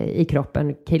i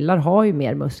kroppen. Killar har ju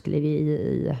mer muskler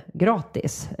i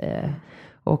gratis.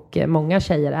 Och många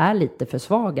tjejer är lite för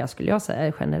svaga, skulle jag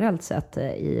säga, generellt sett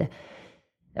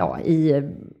i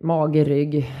mage,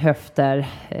 rygg, höfter,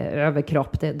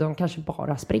 överkropp. De kanske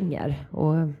bara springer.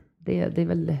 Och det är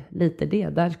väl lite det.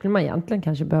 Där skulle man egentligen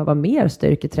kanske behöva mer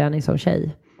styrketräning som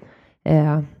tjej.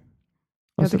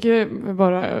 Jag tycker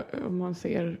bara om man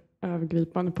ser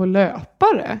övergripande på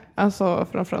löpare, alltså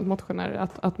framförallt motionärer,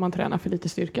 att man tränar för lite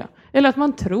styrka. Eller att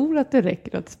man tror att det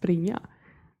räcker att springa.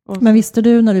 Men visste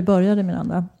du när du började,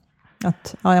 Miranda,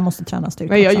 att jag måste träna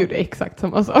styrka? Men jag gjorde exakt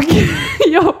samma sak.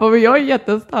 Jag är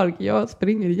jättestark, jag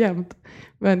springer jämt.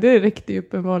 Men det räckte ju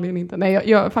uppenbarligen inte.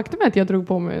 Nej, faktum är att jag drog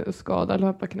på mig skada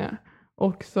löparknä.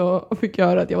 Och så fick jag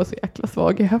höra att jag var så jäkla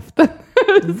svag i höften.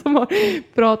 Som har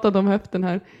pratat om höften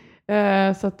här.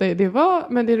 Så att det var,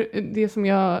 men det som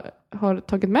jag har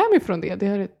tagit med mig från det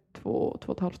här är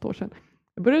 2,5 år sedan.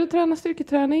 Jag började träna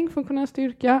styrketräning, funktionell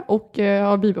styrka och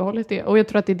har bibehållit det. Och jag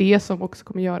tror att det är det som också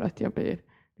kommer göra att jag blir,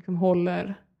 liksom,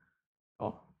 håller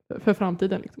för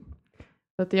framtiden. Liksom.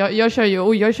 Så att jag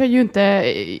kör ju inte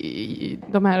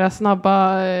de här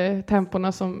snabba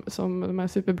temporna som de här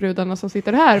superbrudarna som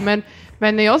sitter här.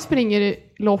 Men när jag springer i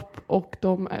lopp och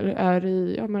de är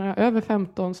i över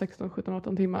 15, 16, 17,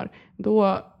 18 timmar.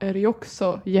 Då är det ju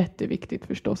också jätteviktigt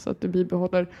förstås att du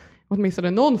bibehåller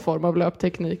åtminstone någon form av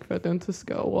löpteknik för att du inte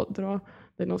ska ådra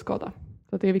dig någon skada.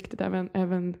 Så att det är viktigt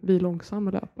även vi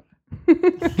långsamma löpare.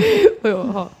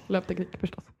 Och ha löpteknik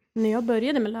förstås. När jag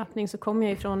började med löpning så kom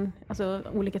jag ifrån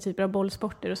olika typer av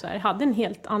bollsporter och så här. Jag hade en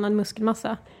helt annan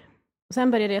muskelmassa. Och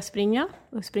sen började jag springa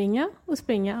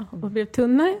och blev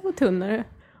tunnare och tunnare.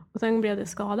 Och sen blev det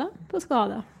skada på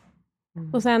skada.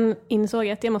 Och sen insåg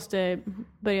jag att jag måste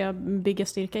börja bygga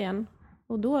styrka igen.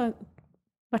 Och då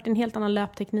var det en helt annan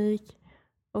löpteknik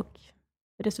och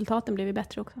resultaten blev ju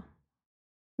bättre också.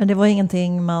 Men det var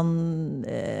ingenting man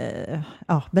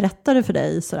berättade för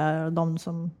dig sådär, de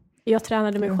som... Jag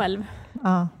tränade mig själv.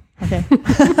 Ja, okej.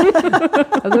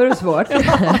 Då är det svårt.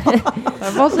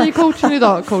 Vad säger coachen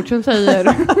idag? Coachen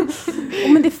säger...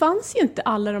 Men det fanns ju inte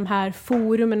alla de här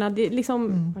forumerna. Det,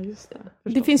 liksom,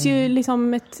 det finns ju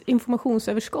liksom ett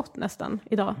informationsöverskott nästan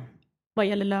idag vad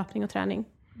gäller löpning och träning.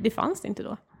 Det fanns det inte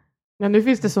då. Ja, nu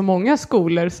finns det så många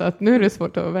skolor så att nu är det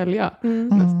svårt att välja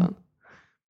nästan.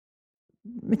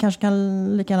 Vi kanske kan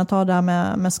lika gärna ta det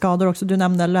här med skador också. Du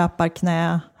nämnde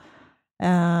löparknä.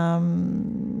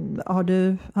 Har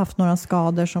du haft några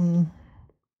skador som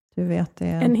du vet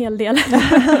är... En hel del.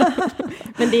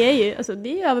 Men det är ju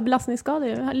det är överbelastningsskador.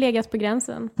 Jag har legat på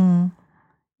gränsen.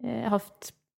 Jag har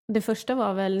haft, den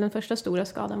första stora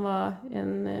skadan var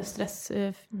en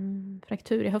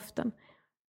stressfraktur i höften.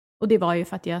 Och det var ju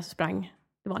för att jag sprang.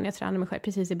 Det var när jag tränade mig själv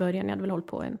precis i början. Jag hade väl hållit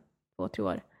på 2-3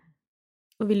 år.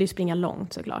 Och ville ju springa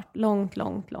långt såklart.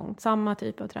 Långt. Samma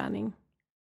typ av träning.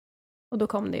 Och då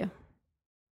kom det.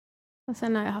 Och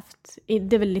sen har jag haft,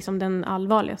 det är väl liksom den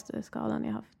allvarligaste skadan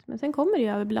jag haft. Men sen kommer det ju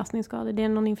överbelastningsskador. Det är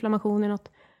någon inflammation i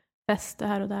något fäste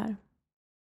här och där.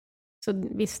 Så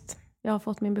visst, jag har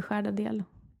fått min beskärda del.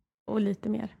 Och lite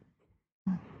mer.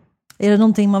 Är det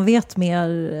någonting man vet mer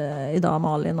idag,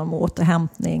 Malin, om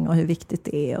återhämtning och hur viktigt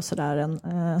det är och sådär?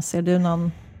 Ser du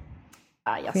någon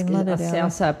skillnad i det? Säga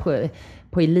så här,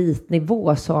 på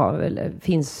elitnivå så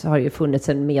har det ju funnits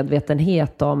en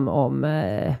medvetenhet om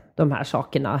de här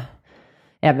sakerna.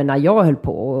 Även när jag höll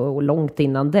på och långt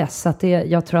innan dess. Så att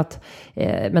jag tror att,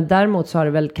 men däremot så har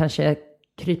det väl kanske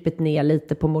krypit ner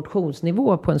lite på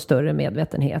motionsnivå på en större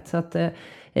medvetenhet. Så att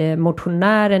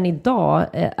motionären idag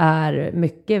är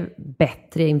mycket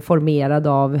bättre informerad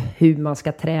av hur man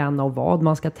ska träna och vad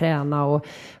man ska träna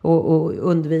och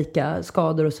undvika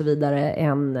skador och så vidare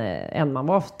än man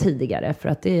var tidigare. För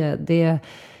att det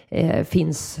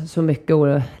finns så mycket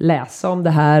att läsa om det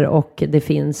här och det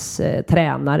finns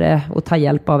tränare att ta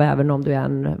hjälp av även om du är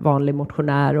en vanlig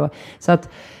motionär. Så att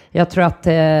jag tror att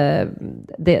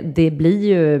det blir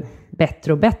ju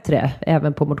bättre och bättre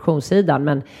även på motionssidan.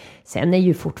 Men sen är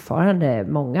ju fortfarande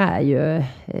många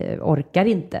orkar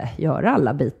inte göra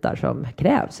alla bitar som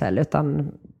krävs heller,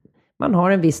 utan man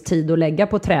har en viss tid att lägga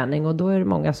på träning och då är det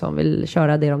många som vill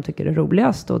köra det de tycker är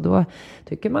roligast och då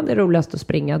tycker man det är roligast att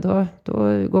springa. Då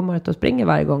går man ut och springer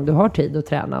varje gång du har tid att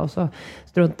träna och så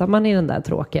struntar man i den där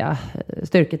tråkiga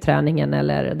styrketräningen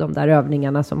eller de där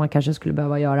övningarna som man kanske skulle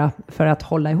behöva göra för att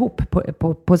hålla ihop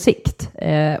på sikt.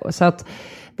 Så att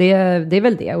det är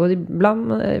väl det. Och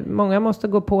ibland, många måste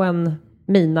gå på en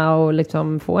mina och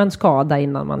liksom få en skada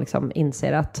innan man liksom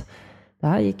inser att det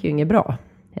här gick ju inget bra.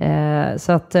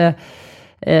 Så att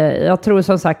jag tror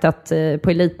som sagt att på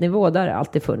elitnivå där har det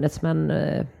alltid funnits, men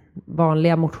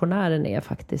vanliga motionären är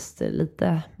faktiskt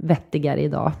lite vettigare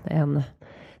idag än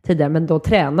tidigare. Men då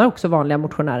tränar också vanliga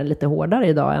motionären lite hårdare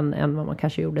idag än vad man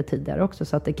kanske gjorde tidigare också.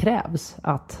 Så att det krävs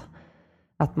att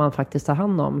att man faktiskt tar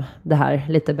hand om det här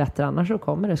lite bättre, annars så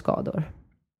kommer det skador.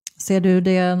 Ser du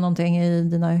det någonting i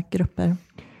dina grupper?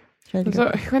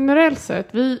 Alltså, generellt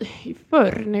sett,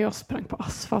 förr när jag sprang på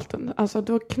asfalten, alltså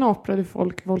då knaprade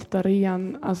folk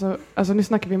Voltaren, alltså nu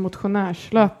snackar vi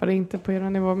motionärslöpare, inte på era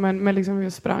nivå, men liksom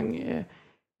vi sprang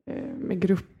med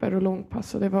grupper och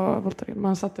långpass, och det var Voltaren.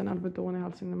 Man satte en Alvedon i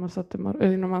halsen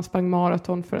när man sprang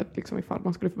maraton för att liksom ifall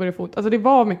man skulle få börja fot. Alltså det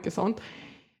var mycket sånt.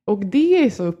 Och det är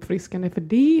så uppfriskande, för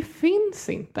det finns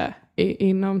inte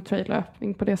inom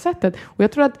traillöpning på det sättet. Och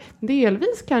jag tror att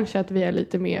delvis kanske att vi är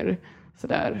lite mer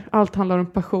sådär, allt handlar om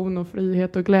passion och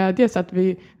frihet och glädje, så att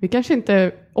vi kanske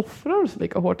inte offrar oss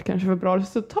lika hårt kanske för bra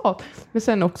resultat. Men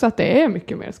sen också att det är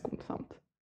mycket mer skonsamt.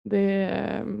 Det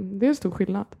är en stor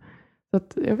skillnad. Så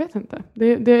att, jag vet inte.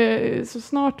 Det så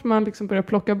snart man liksom börjar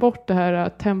plocka bort det här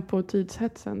tempo- och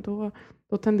tidshetsen,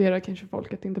 då tenderar kanske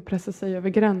folk att inte pressa sig över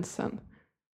gränsen.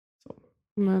 Så.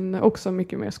 Men också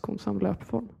mycket mer skonsam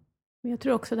löpform. Jag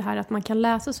tror också det här att man kan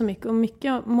läsa så mycket. Och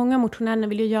många motionärer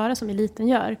vill ju göra som eliten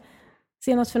gör.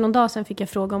 Senast för någon dag sedan fick jag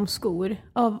fråga om skor.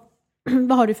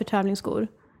 Vad har du för tävlingsskor?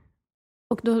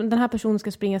 Och den här personen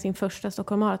ska springa sin första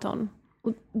Stockholm Marathon.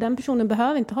 Och den personen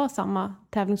behöver inte ha samma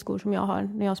tävlingsskor som jag har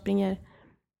när jag springer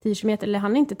 10 km. Eller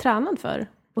han är inte tränad för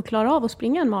att klara av att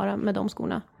springa en mara med de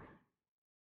skorna.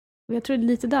 Och jag tror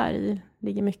lite där i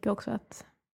ligger mycket också, att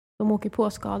de åker på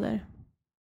skador.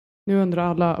 Nu undrar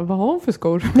alla, vad har hon för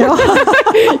skor? Ja.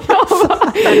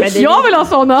 Jag vill ha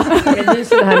sådana! Det är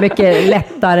så här mycket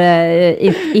lättare,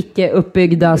 icke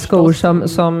uppbyggda skor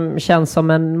som känns som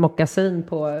en mockasin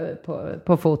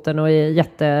på foten och är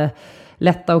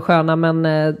jättelätta och sköna, men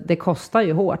det kostar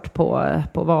ju hårt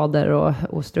på vader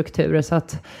och strukturer, så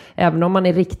att även om man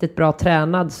är riktigt bra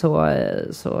tränad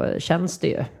så känns det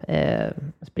ju.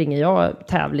 Springer jag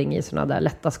tävling i sådana där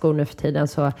lätta skor nu för tiden,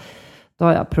 så då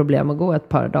har jag problem att gå ett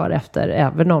par dagar efter,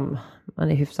 även om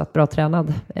man är hyfsat bra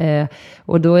tränad.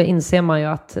 Och då inser man ju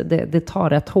att det tar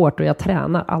rätt hårt, och jag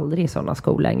tränar aldrig i sådana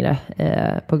skor längre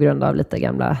på grund av lite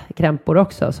gamla krämpor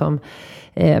också.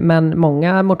 Men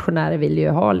många motionärer vill ju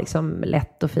ha liksom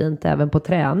lätt och fint även på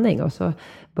träning, och så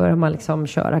börjar man liksom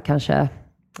köra kanske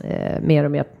mer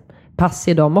och mer pass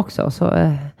i dem också.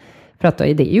 För att det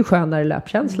är ju skönare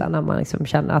löpkänsla när man liksom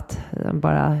känner att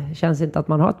bara känns inte att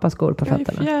man har ett par skor på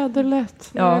fötterna. Det är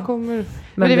fjäderlätt när jag kommer.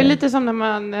 Men det är väl lite som när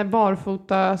man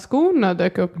barfota skorna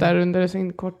dök upp där under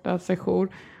sin korta session.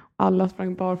 Alla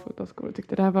sprang barfota skor och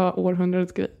tyckte det här var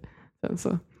århundradets grej. Sen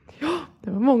så,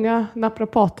 det var många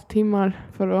naprapattimmar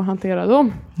för att hantera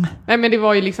dem. Nej, men det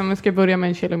var ju liksom, man ska börja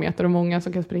med 1 kilometer, och många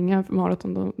som kan springa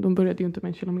maraton, de började ju inte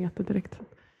med 1 kilometer direkt.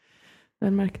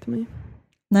 Det märkte mig.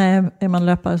 Nej, är man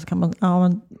löpare så kan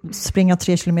man springa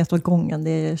 3 kilometer åt gången.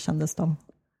 Det kändes de.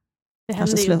 Det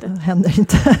händer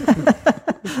inte.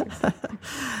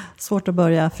 Svårt att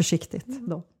börja försiktigt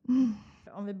då.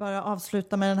 Om vi bara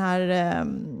avslutar med den här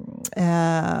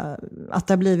att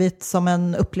det har blivit som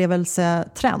en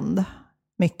upplevelsetrend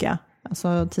mycket.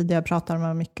 Alltså tidigare pratade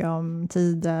man mycket om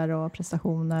tider och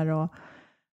prestationer, och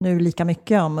nu lika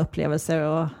mycket om upplevelser.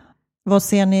 Och vad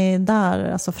ser ni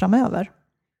där alltså framöver?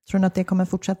 Tror ni att det kommer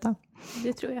fortsätta?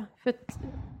 Det tror jag. För att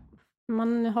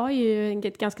man har ju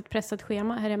ett ganska pressat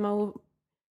schema här hemma, och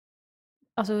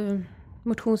alltså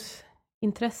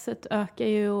motionsintresset ökar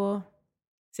ju, och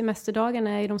semesterdagarna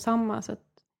är ju de samma, så att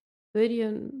då är det ju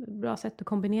en bra sätt att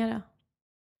kombinera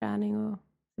träning och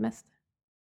semester.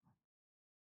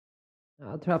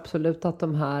 Jag tror absolut att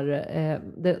de här,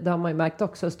 det har man ju märkt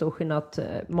också, stor skillnad att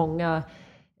många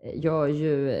gör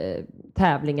ju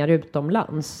tävlingar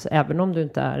utomlands, även om du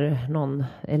inte är någon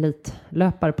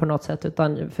elitlöpare på något sätt,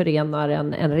 utan förenar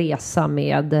en resa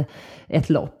med ett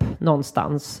lopp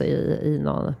någonstans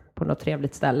på något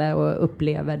trevligt ställe, och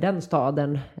upplever den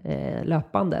staden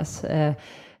löpandes.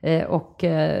 Och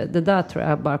det där tror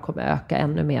jag bara kommer öka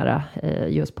ännu mera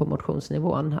just på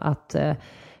motionsnivån, att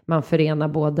man förenar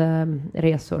både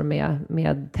resor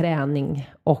med träning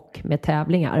och med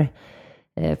tävlingar.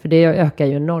 För det ökar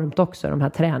ju enormt också, de här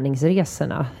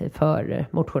träningsresorna för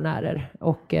motionärer.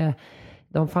 Och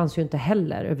de fanns ju inte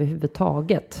heller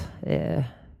överhuvudtaget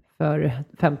för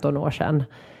 15 år sedan.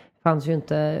 Det fanns ju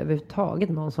inte överhuvudtaget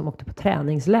någon som åkte på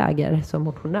träningsläger som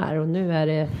motionär. Och nu är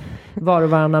det var och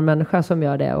varannan människa som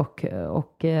gör det.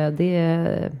 Och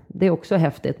det är också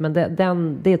häftigt. Men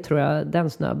det tror jag, den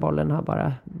snöbollen har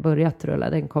bara börjat rulla.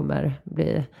 Den kommer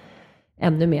bli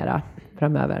ännu mera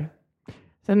framöver.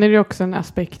 Sen är det också en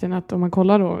aspekten att om man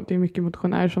kollar då, det är mycket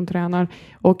motionärer som tränar,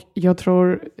 och jag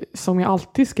tror, som jag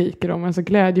alltid skriker om, alltså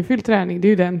glädjefylld träning, det är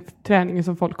ju den träningen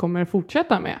som folk kommer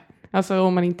fortsätta med. Alltså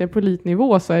om man inte är på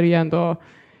elitnivå så är det ju ändå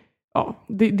ja,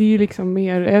 det är ju liksom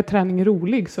mer, är träning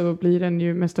rolig så blir den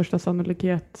ju med största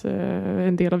sannolikhet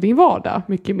en del av din vardag.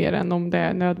 Mycket mer än om det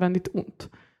är nödvändigt ont.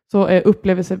 Så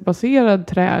upplevelsebaserad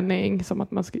träning, som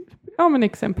att man men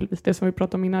exempelvis det som vi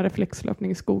pratade om innan,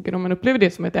 reflexlöpning i skogen. Om man upplever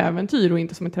det som ett äventyr och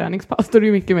inte som ett träningspass, då är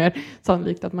det mycket mer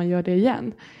sannolikt att man gör det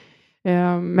igen.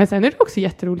 Men sen är det också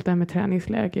jätteroligt det här med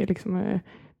träningsläger. Liksom,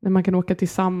 när man kan åka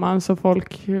tillsammans och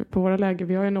folk på våra läger,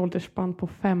 vi har en åldersspann på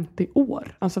 50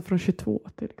 år. Alltså från 22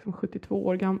 till liksom 72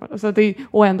 år gammal. Alltså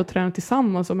och ändå träna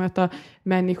tillsammans och möta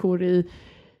människor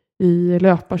i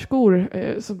löparskor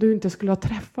som du inte skulle ha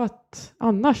träffat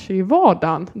annars i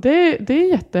vardagen. Det är en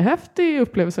jättehäftig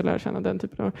upplevelse att lära känna den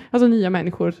typen av, alltså nya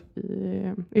människor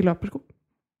i löparskor.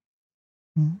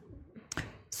 Mm.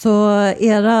 Så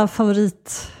era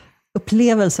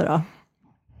favoritupplevelser då?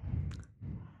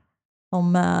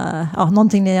 Om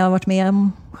någonting ni har varit med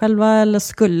om själva eller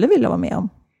skulle vilja vara med om?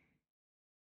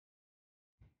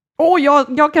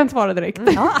 Jag kan svara direkt.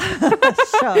 Ja,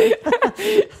 kör.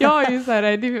 Jag är ju så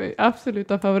här, det är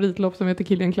absoluta favoritlopp som heter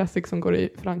Kilian Classic som går i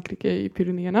Frankrike i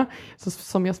Pyrenéerna.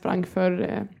 Som jag sprang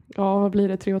för, vad blir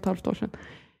det, 3,5 år sedan.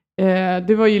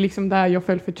 Det var ju liksom där jag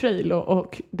föll för trail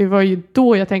och det var ju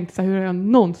då jag tänkte så här, hur har jag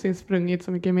någonsin sprungit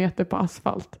så mycket meter på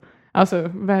asfalt?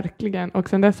 Alltså verkligen. Och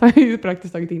sen dess har jag ju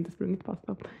praktiskt taget inte sprungit på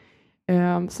asfalt.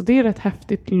 Så det är ett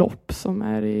häftigt lopp som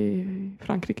är i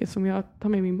Frankrike som jag tar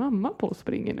med min mamma på och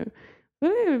springer nu.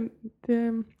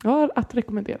 Det att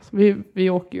rekommendera. Vi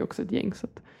åker ju också ett gäng så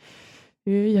att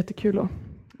det är jättekul att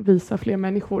visa fler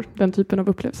människor den typen av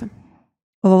upplevelse.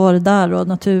 Och vad var det där då?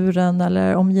 Naturen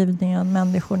eller omgivningen,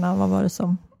 människorna? Vad var det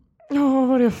som? Ja, vad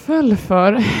var det jag föll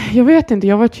för? Jag vet inte,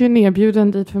 jag var ju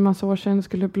nedbjuden dit för en massa år sedan och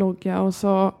skulle blogga och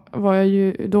så var jag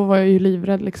ju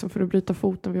livrädd liksom för att bryta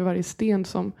foten vid varje sten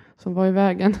som var i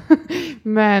vägen.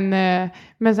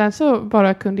 men sen så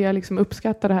bara kunde jag liksom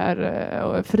uppskatta det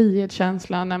här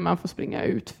frihetskänslan när man får springa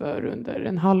ut för under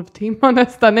en halvtimme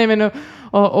nästan.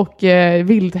 Och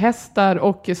vildhästar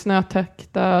och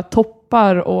snötäckta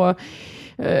toppar och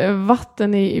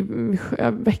vatten i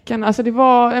veckan. Alltså det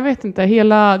var, jag vet inte,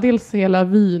 dels hela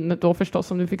Wien då förstås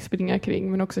som du fick springa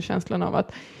kring, men också känslan av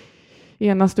att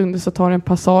ena stunden så tar en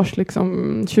passage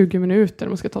liksom 20 minuter,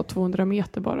 man ska ta 200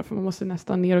 meter bara för man måste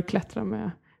nästan ner och klättra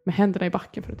med händerna i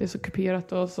backen för att det är så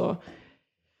kuperat och så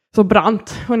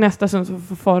brant, och nästa stund så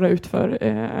får fara ut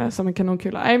för som en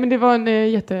kanonkula. Nej, men det var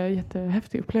en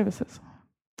jättehäftig upplevelse. Så.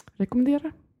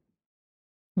 Rekommenderar.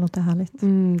 Låter härligt.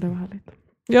 Det var härligt.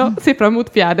 Jag ser fram emot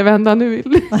fjärde vändan nu i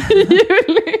juli.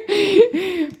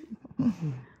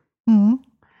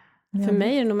 För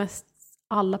mig är det nog mest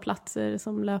alla platser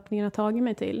som löpningen har tagit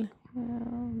mig till.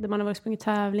 Där man har varit sprungit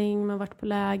tävling, man har varit på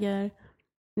läger.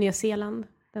 Nya Zeeland,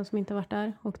 den som inte har varit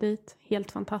där, åkt dit.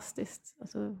 Helt fantastiskt.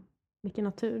 Alltså, vilken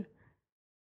natur.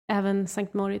 Även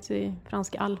Sankt Moritz i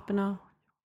franska Alperna.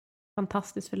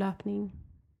 Fantastiskt för löpning.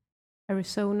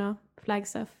 Arizona,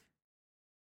 Flagstaff.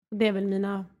 Det är väl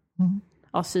mina...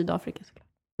 Ja, Sydafrika såklart.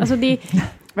 Alltså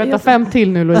Vänta, 5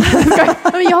 till nu, Louise.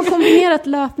 Jag har kombinerat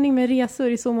löpning med resor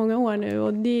i så många år nu.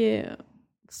 Och det är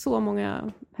så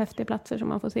många häftiga platser som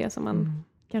man får se som man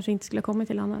kanske inte skulle komma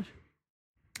till annars.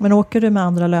 Men åker du med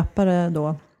andra löpare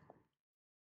då?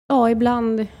 Ja,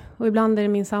 ibland. Och ibland är det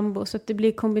min sambo. Så att det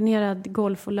blir kombinerad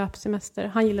golf- och löpsemester.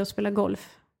 Han gillar att spela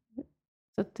golf.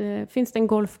 Så att, finns det en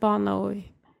golfbana och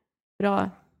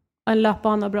en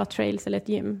löpbana och bra trails eller ett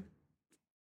gym.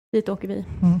 Dit åker vi.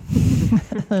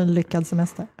 En lyckad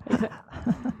semester.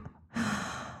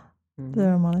 Det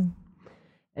är Malin.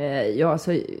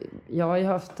 Jag har ju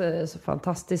haft så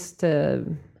fantastiskt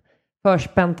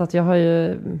förspänt att jag har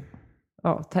ju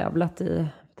tävlat till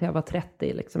jag var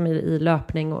 30 liksom, i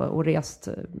löpning och rest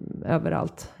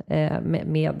överallt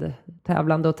med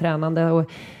tävlande och tränande.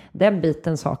 Och den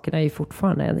biten sakerna är ju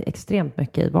fortfarande extremt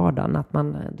mycket i vardagen. Att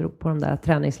man drog på de där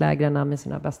träningslägren med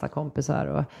sina bästa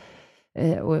kompisar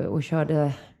och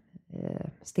körde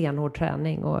stenhård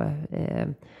träning och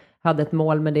hade ett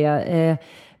mål med det.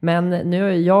 Men nu har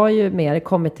jag ju mer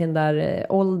kommit till den där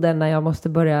åldern när jag måste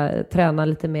börja träna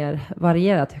lite mer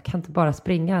varierat. Jag kan inte bara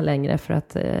springa längre för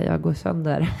att jag går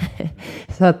sönder.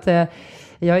 Så att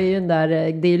jag är ju där,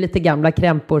 det är ju lite gamla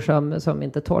krämpor som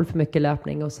inte tål för mycket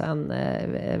löpning och sen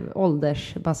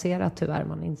åldersbaserat tyvärr,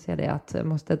 man inser det att jag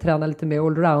måste träna lite mer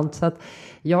allround. Så att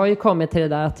jag har ju kommit till det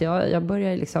där att jag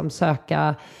börjar liksom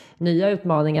söka nya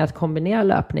utmaningar att kombinera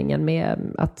löpningen med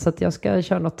så att jag ska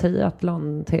köra något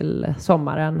triathlon till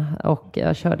sommaren och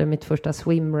jag körde mitt första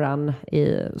swimrun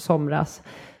i somras.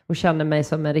 och känner mig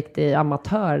som en riktig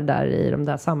amatör där i de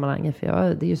där sammanhangen.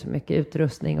 För det är ju så mycket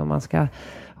utrustning och man ska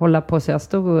hålla på. Så jag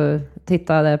stod och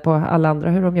tittade på alla andra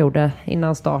hur de gjorde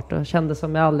innan start och kände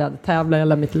som jag aldrig hade tävlat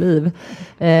hela mitt liv.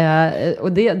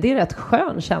 Och det är rätt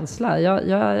skön känsla.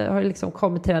 Jag har liksom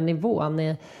kommit till den nivån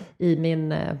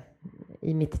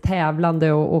i mitt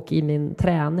tävlande och i min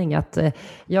träning att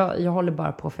jag håller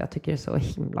bara på för jag tycker det är så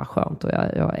himla skönt och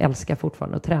jag älskar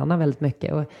fortfarande att träna väldigt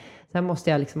mycket och sen måste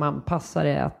jag liksom anpassa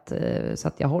det så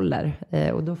att jag håller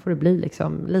och då får det bli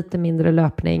liksom lite mindre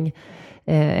löpning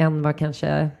än vad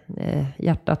kanske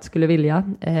hjärtat skulle vilja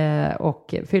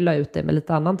och fylla ut det med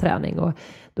lite annan träning och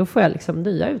då får jag liksom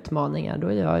nya utmaningar. Då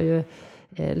är jag ju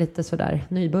lite sådär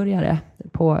nybörjare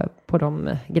på de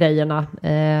grejerna.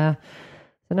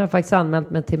 Sen har jag faktiskt anmält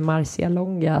mig till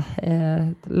Marcialonga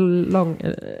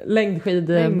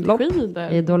längdskidlopp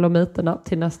i Dolomiterna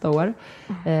till nästa år.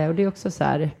 Och det är också så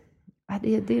här,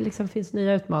 det liksom finns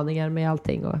nya utmaningar med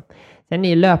allting. Och sen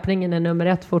är löpningen är nummer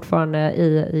 1 fortfarande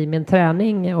i min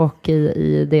träning och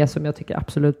i det som jag tycker är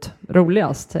absolut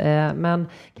roligast. Men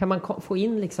kan man få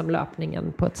in liksom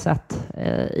löpningen på ett sätt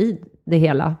i det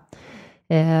hela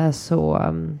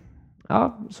så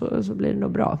blir det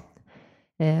nog bra.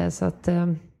 Så att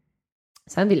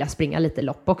sen vill jag springa lite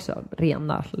lopp också,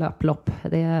 rena löplopp.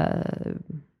 Det är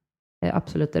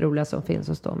absolut det roliga som finns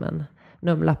att stå med en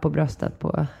numlapp på bröstet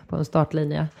på en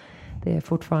startlinje. Det är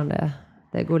fortfarande,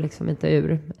 det går liksom inte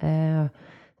ur.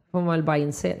 Får man väl bara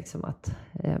inse liksom att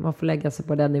man får lägga sig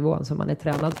på den nivån som man är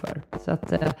tränad för. Så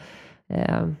att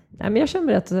men jag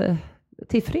känner rätt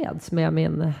tillfreds med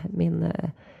min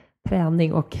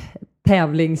träning och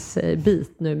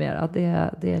tävlingsbit numera. Det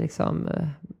är liksom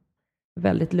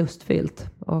väldigt lustfyllt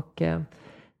och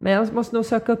men jag måste nog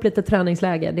söka upp lite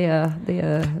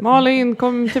träningsläger. Malin,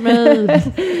 kom till mig.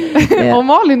 Och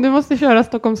Malin, du måste köra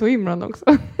Stockholm Swimrun också.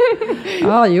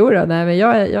 Ja, jo då. Nej, men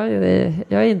jag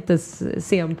är inte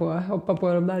sen på att hoppa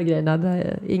på de där grejerna. Det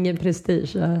är ingen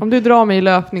prestige. Om du drar mig i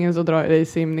löpningen så drar jag dig i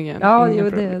simningen. Ja, jo,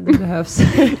 det behövs.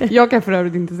 Jag kan för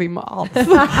övrigt inte simma alls.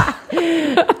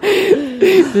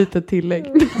 Lite tillägg.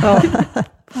 Ja.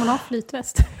 Man har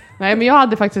flytväst. Nej, men jag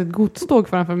hade faktiskt ett godståg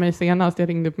framför mig senast. Jag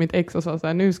ringde upp mitt ex och sa så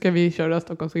här, nu ska vi köra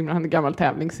Stockholm Swimrun. Han är gammal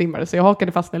tävlingssimmare, så jag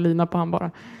hakade fast en lina på han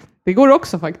bara. Det går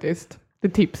också faktiskt. Det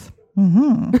är tips.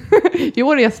 Mm-hmm. I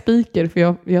år är jag speaker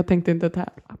för jag tänkte inte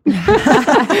tävla.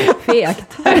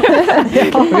 Fegt.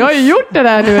 Jag har ju gjort det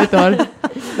där nu ett år.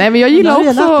 Nej, men jag gillar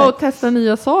också att testa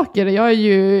nya saker. Jag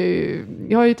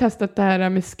har ju testat det här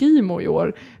med skimo i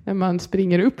år. När man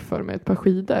springer upp för med ett par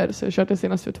skidor. Så jag körde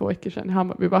senast för 2 veckor sedan i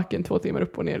Hammarbybacken 2 timmar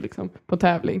upp och ner liksom, på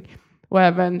tävling. Och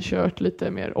även kört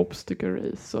lite mer obstacle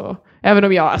race. Och även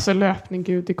om löpning,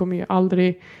 gud, det kommer ju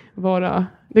aldrig vara...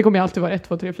 Det kommer ju alltid vara 1,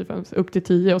 2, 3, 4, 5, upp till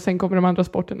 10. Och sen kommer de andra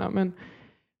sporterna. Men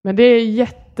det är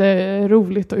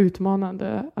jätteroligt och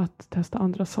utmanande att testa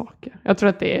andra saker. Jag tror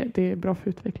att det är bra för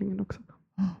utvecklingen också.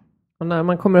 Och när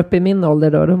man kommer upp i min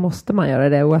ålder då måste man göra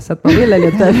det oavsett man vill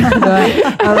eller inte.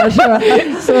 Annars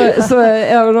så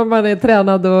även om man är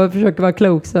tränad och försöker vara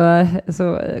klok så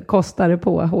kostar det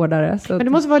på hårdare. Så men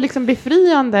det måste vara liksom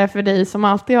befriande för dig som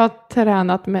alltid har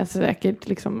tränat med säkert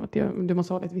liksom att du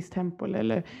måste ha ett visst tempo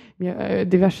eller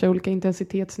diverse olika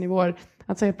intensitetsnivåer.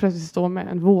 Att säga plötsligt stå med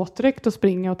en våtdräkt och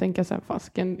springa och tänka så här,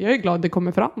 fasken, jag är glad det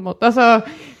kommer framåt. Alltså,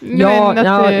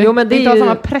 men det inte har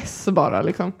samma press bara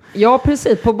liksom. Ja,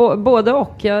 precis. På både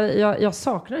och. Jag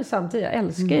saknar det samtidigt. Jag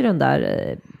älskar ju den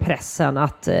där pressen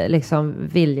att liksom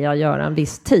vilja göra en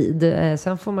viss tid.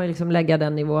 Sen får man ju liksom lägga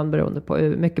den nivån beroende på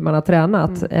hur mycket man har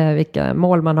tränat, vilka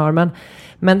mål man har.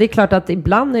 Men det är klart att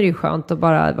ibland är det ju skönt att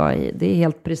bara det är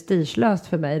helt prestigelöst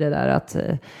för mig det där att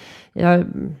jag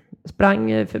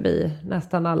sprang förbi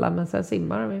nästan alla, men sen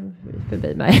simmar de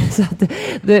förbi mig. Så att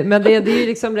men det är ju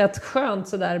liksom rätt skönt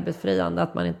så där befriande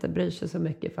att man inte bryr sig så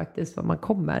mycket faktiskt vad man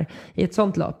kommer i ett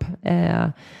sånt lopp.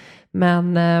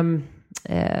 Men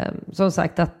som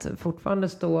sagt att fortfarande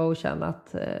stå och känna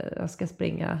att jag ska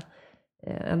springa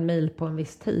 1 mil på en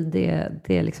viss tid,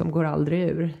 det liksom går aldrig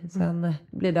ur. Sen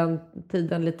blir den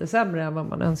tiden lite sämre än vad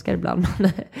man önskar ibland.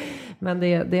 Men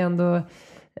det är ändå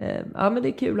men det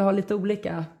är kul att ha lite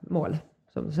olika mål,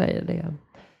 som du säger.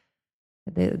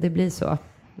 Det blir så.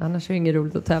 Annars är det inget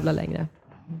roligt att tävla längre.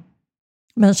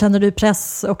 Men känner du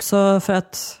press också för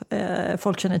att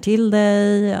folk känner till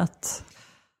dig?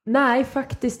 Nej,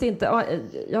 faktiskt inte.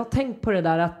 Jag har tänkt på det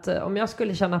där att om jag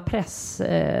skulle känna press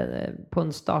på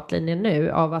en startlinje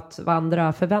nu av att vad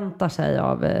andra förväntar sig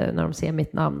av när de ser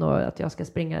mitt namn och att jag ska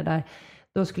springa det där,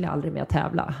 då skulle jag aldrig mer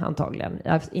tävla antagligen.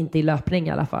 Inte i löpning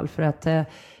i alla fall, för att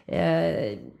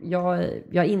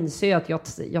jag inser att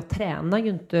jag tränar ju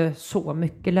inte så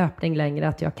mycket löpning längre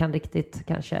att jag kan riktigt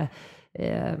kanske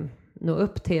nå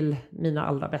upp till mina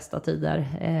allra bästa tider.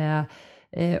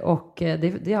 Och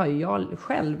det har ju jag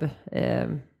själv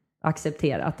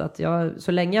accepterat, att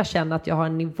så länge jag känner att jag har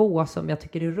en nivå som jag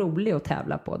tycker är rolig att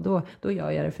tävla på, då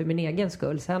gör jag det för min egen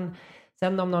skull.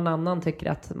 Sen om någon annan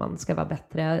tycker att man ska vara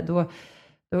bättre,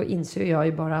 då inser jag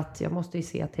ju bara att jag måste ju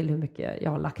se till hur mycket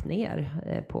jag har lagt ner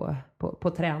på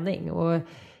träning och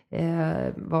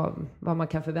vad man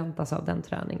kan förvänta sig av den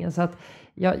träningen. Så att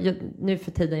jag nu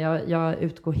för tiden jag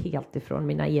utgår helt ifrån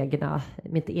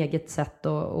mitt eget sätt,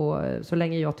 och så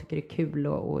länge jag tycker det är kul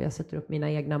och jag sätter upp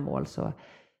mina egna mål, så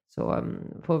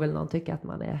får väl någon tycka att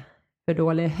man är för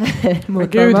dålig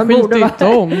mot Gud, man borde vara.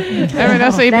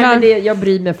 Jag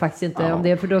bryr mig faktiskt inte om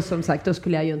det, för då, som sagt, då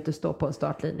skulle jag ju inte stå på en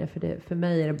startlinje, för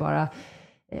mig är det bara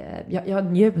jag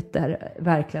njuter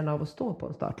verkligen av att stå på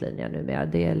en startlinje numera.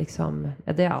 Det är liksom,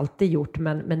 det har jag alltid gjort,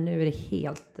 men nu är det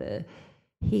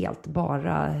helt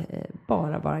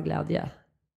bara glädje.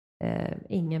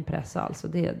 Ingen press alls, och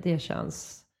det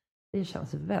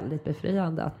känns väldigt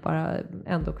befriande att bara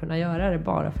ändå kunna göra det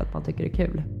bara för att man tycker det är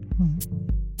kul.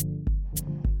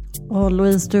 Och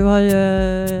Louise, du har ju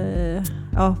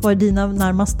vad är dina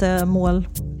närmaste mål?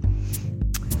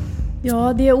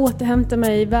 Ja, det är att återhämta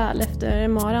mig väl efter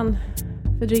maran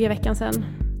för dryga veckan sedan.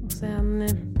 Och sen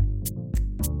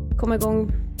komma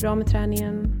igång bra med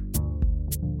träningen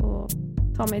och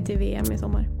ta mig till VM i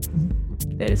sommar.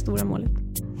 Det är det stora målet.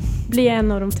 Bli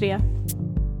en av de 3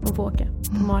 som får åka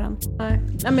på maran. Nej,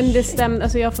 men det stämmer.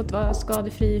 Alltså jag har fått vara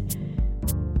skadefri,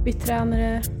 bytt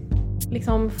tränare,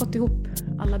 liksom fått ihop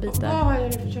alla bitar. Vad är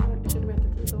det för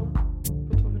kilometertid då?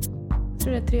 Jag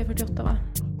tror det är 3:48, va?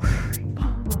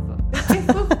 Det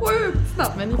är så sjukt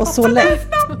snabbt, men ni och så hoppade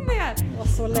snabbt ner. Och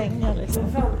så länge liksom.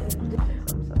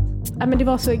 Ja, men det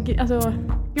var så, alltså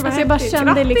jag bara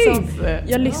kände liksom,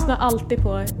 jag lyssnar alltid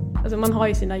på, alltså man har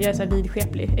ju sina, jag är så här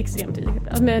vidskeplig, extremt vidskeplig.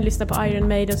 Alltså, men jag lyssnar på Iron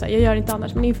Maiden och så här, jag gör inte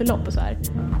annars, men inför lopp och så här.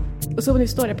 Och så nu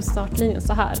står jag på startlinjen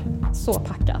så här, så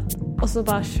packat. Och så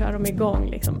bara kör de igång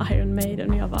liksom Iron Maiden,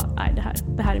 och jag bara, nej,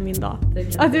 det här är min dag.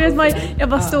 Alltså, du vet, jag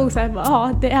bara stod så här,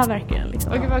 ja, det är verkligen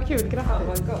liksom. Gud vad kul,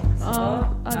 grattis. Ja,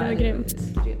 det var grymt.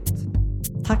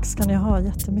 Tack ska ni ha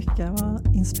jättemycket,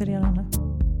 vad inspirerande.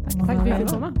 Tack för att vi fick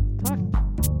komma. Tack.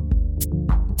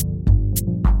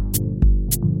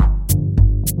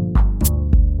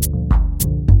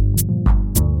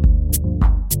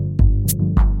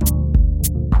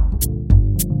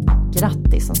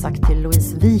 Grattis som sagt till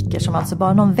Louise Wiker, som alltså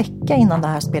bara någon vecka innan det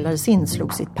här spelades in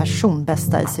slog sitt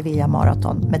personbästa i Sevilla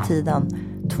Marathon med tiden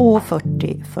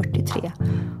 2:40:43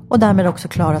 och därmed också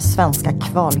klarar svenska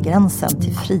kvalgränsen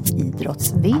till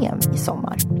friidrotts-VM i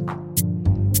sommar.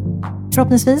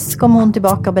 Förhoppningsvis kommer hon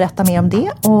tillbaka och berätta mer om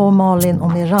det, och Malin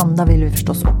och Miranda vill vi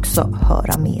förstås också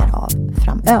höra mer av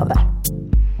framöver.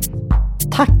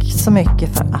 Tack så mycket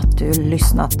för att du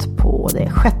lyssnat på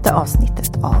det 6:e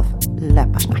avsnittet av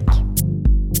Löparsnack.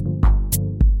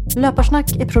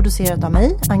 Löparsnack är producerat av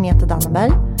mig, Agnete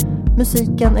Dannenberg.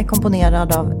 Musiken är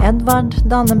komponerad av Edvard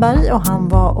Dannenberg, och han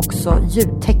var också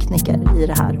ljudtekniker i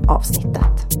det här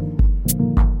avsnittet.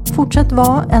 Fortsätt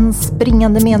vara en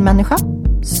springande medmänniska,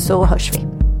 så hörs vi.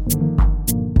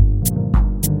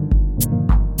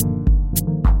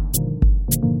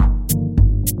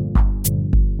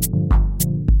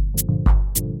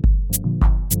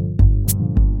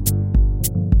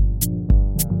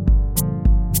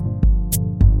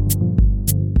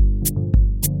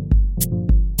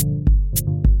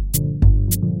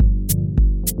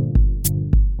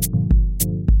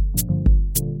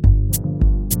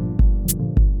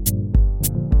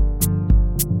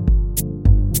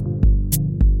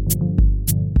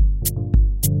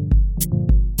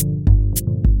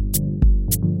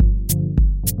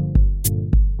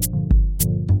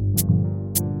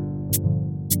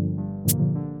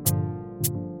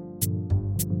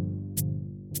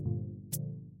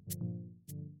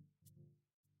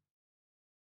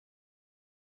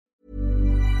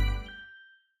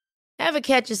 Ever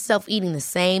catch yourself eating the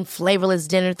same flavorless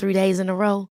dinner 3 days in a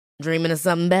row? Dreaming of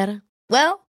something better?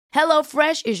 Well,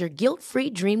 HelloFresh is your guilt-free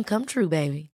dream come true,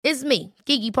 baby. It's me,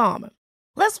 Keke Palmer.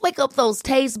 Let's wake up those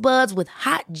taste buds with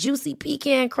hot, juicy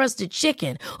pecan-crusted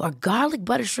chicken or garlic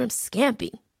butter shrimp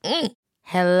scampi.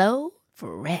 Hello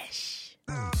Fresh.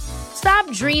 Stop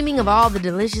dreaming of all the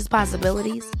delicious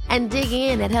possibilities and dig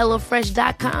in at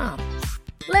HelloFresh.com.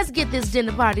 Let's get this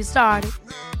dinner party started.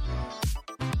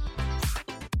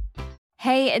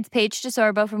 Hey, it's Paige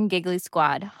DeSorbo from Giggly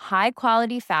Squad. High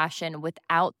quality fashion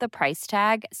without the price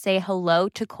tag. Say hello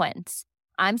to Quince.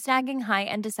 I'm snagging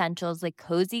high-end essentials like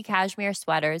cozy cashmere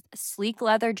sweaters, sleek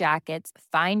leather jackets,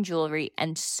 fine jewelry,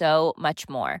 and so much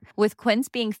more. With Quince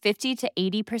being 50 to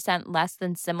 80% less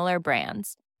than similar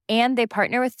brands. And they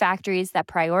partner with factories that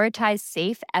prioritize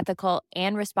safe, ethical,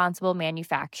 and responsible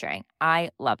manufacturing. I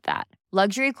love that.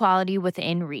 Luxury quality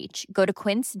within reach. Go to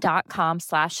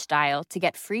quince.com/style to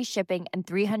get free shipping and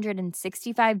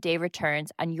 365-day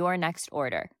returns on your next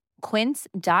order.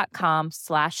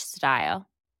 Quince.com/style.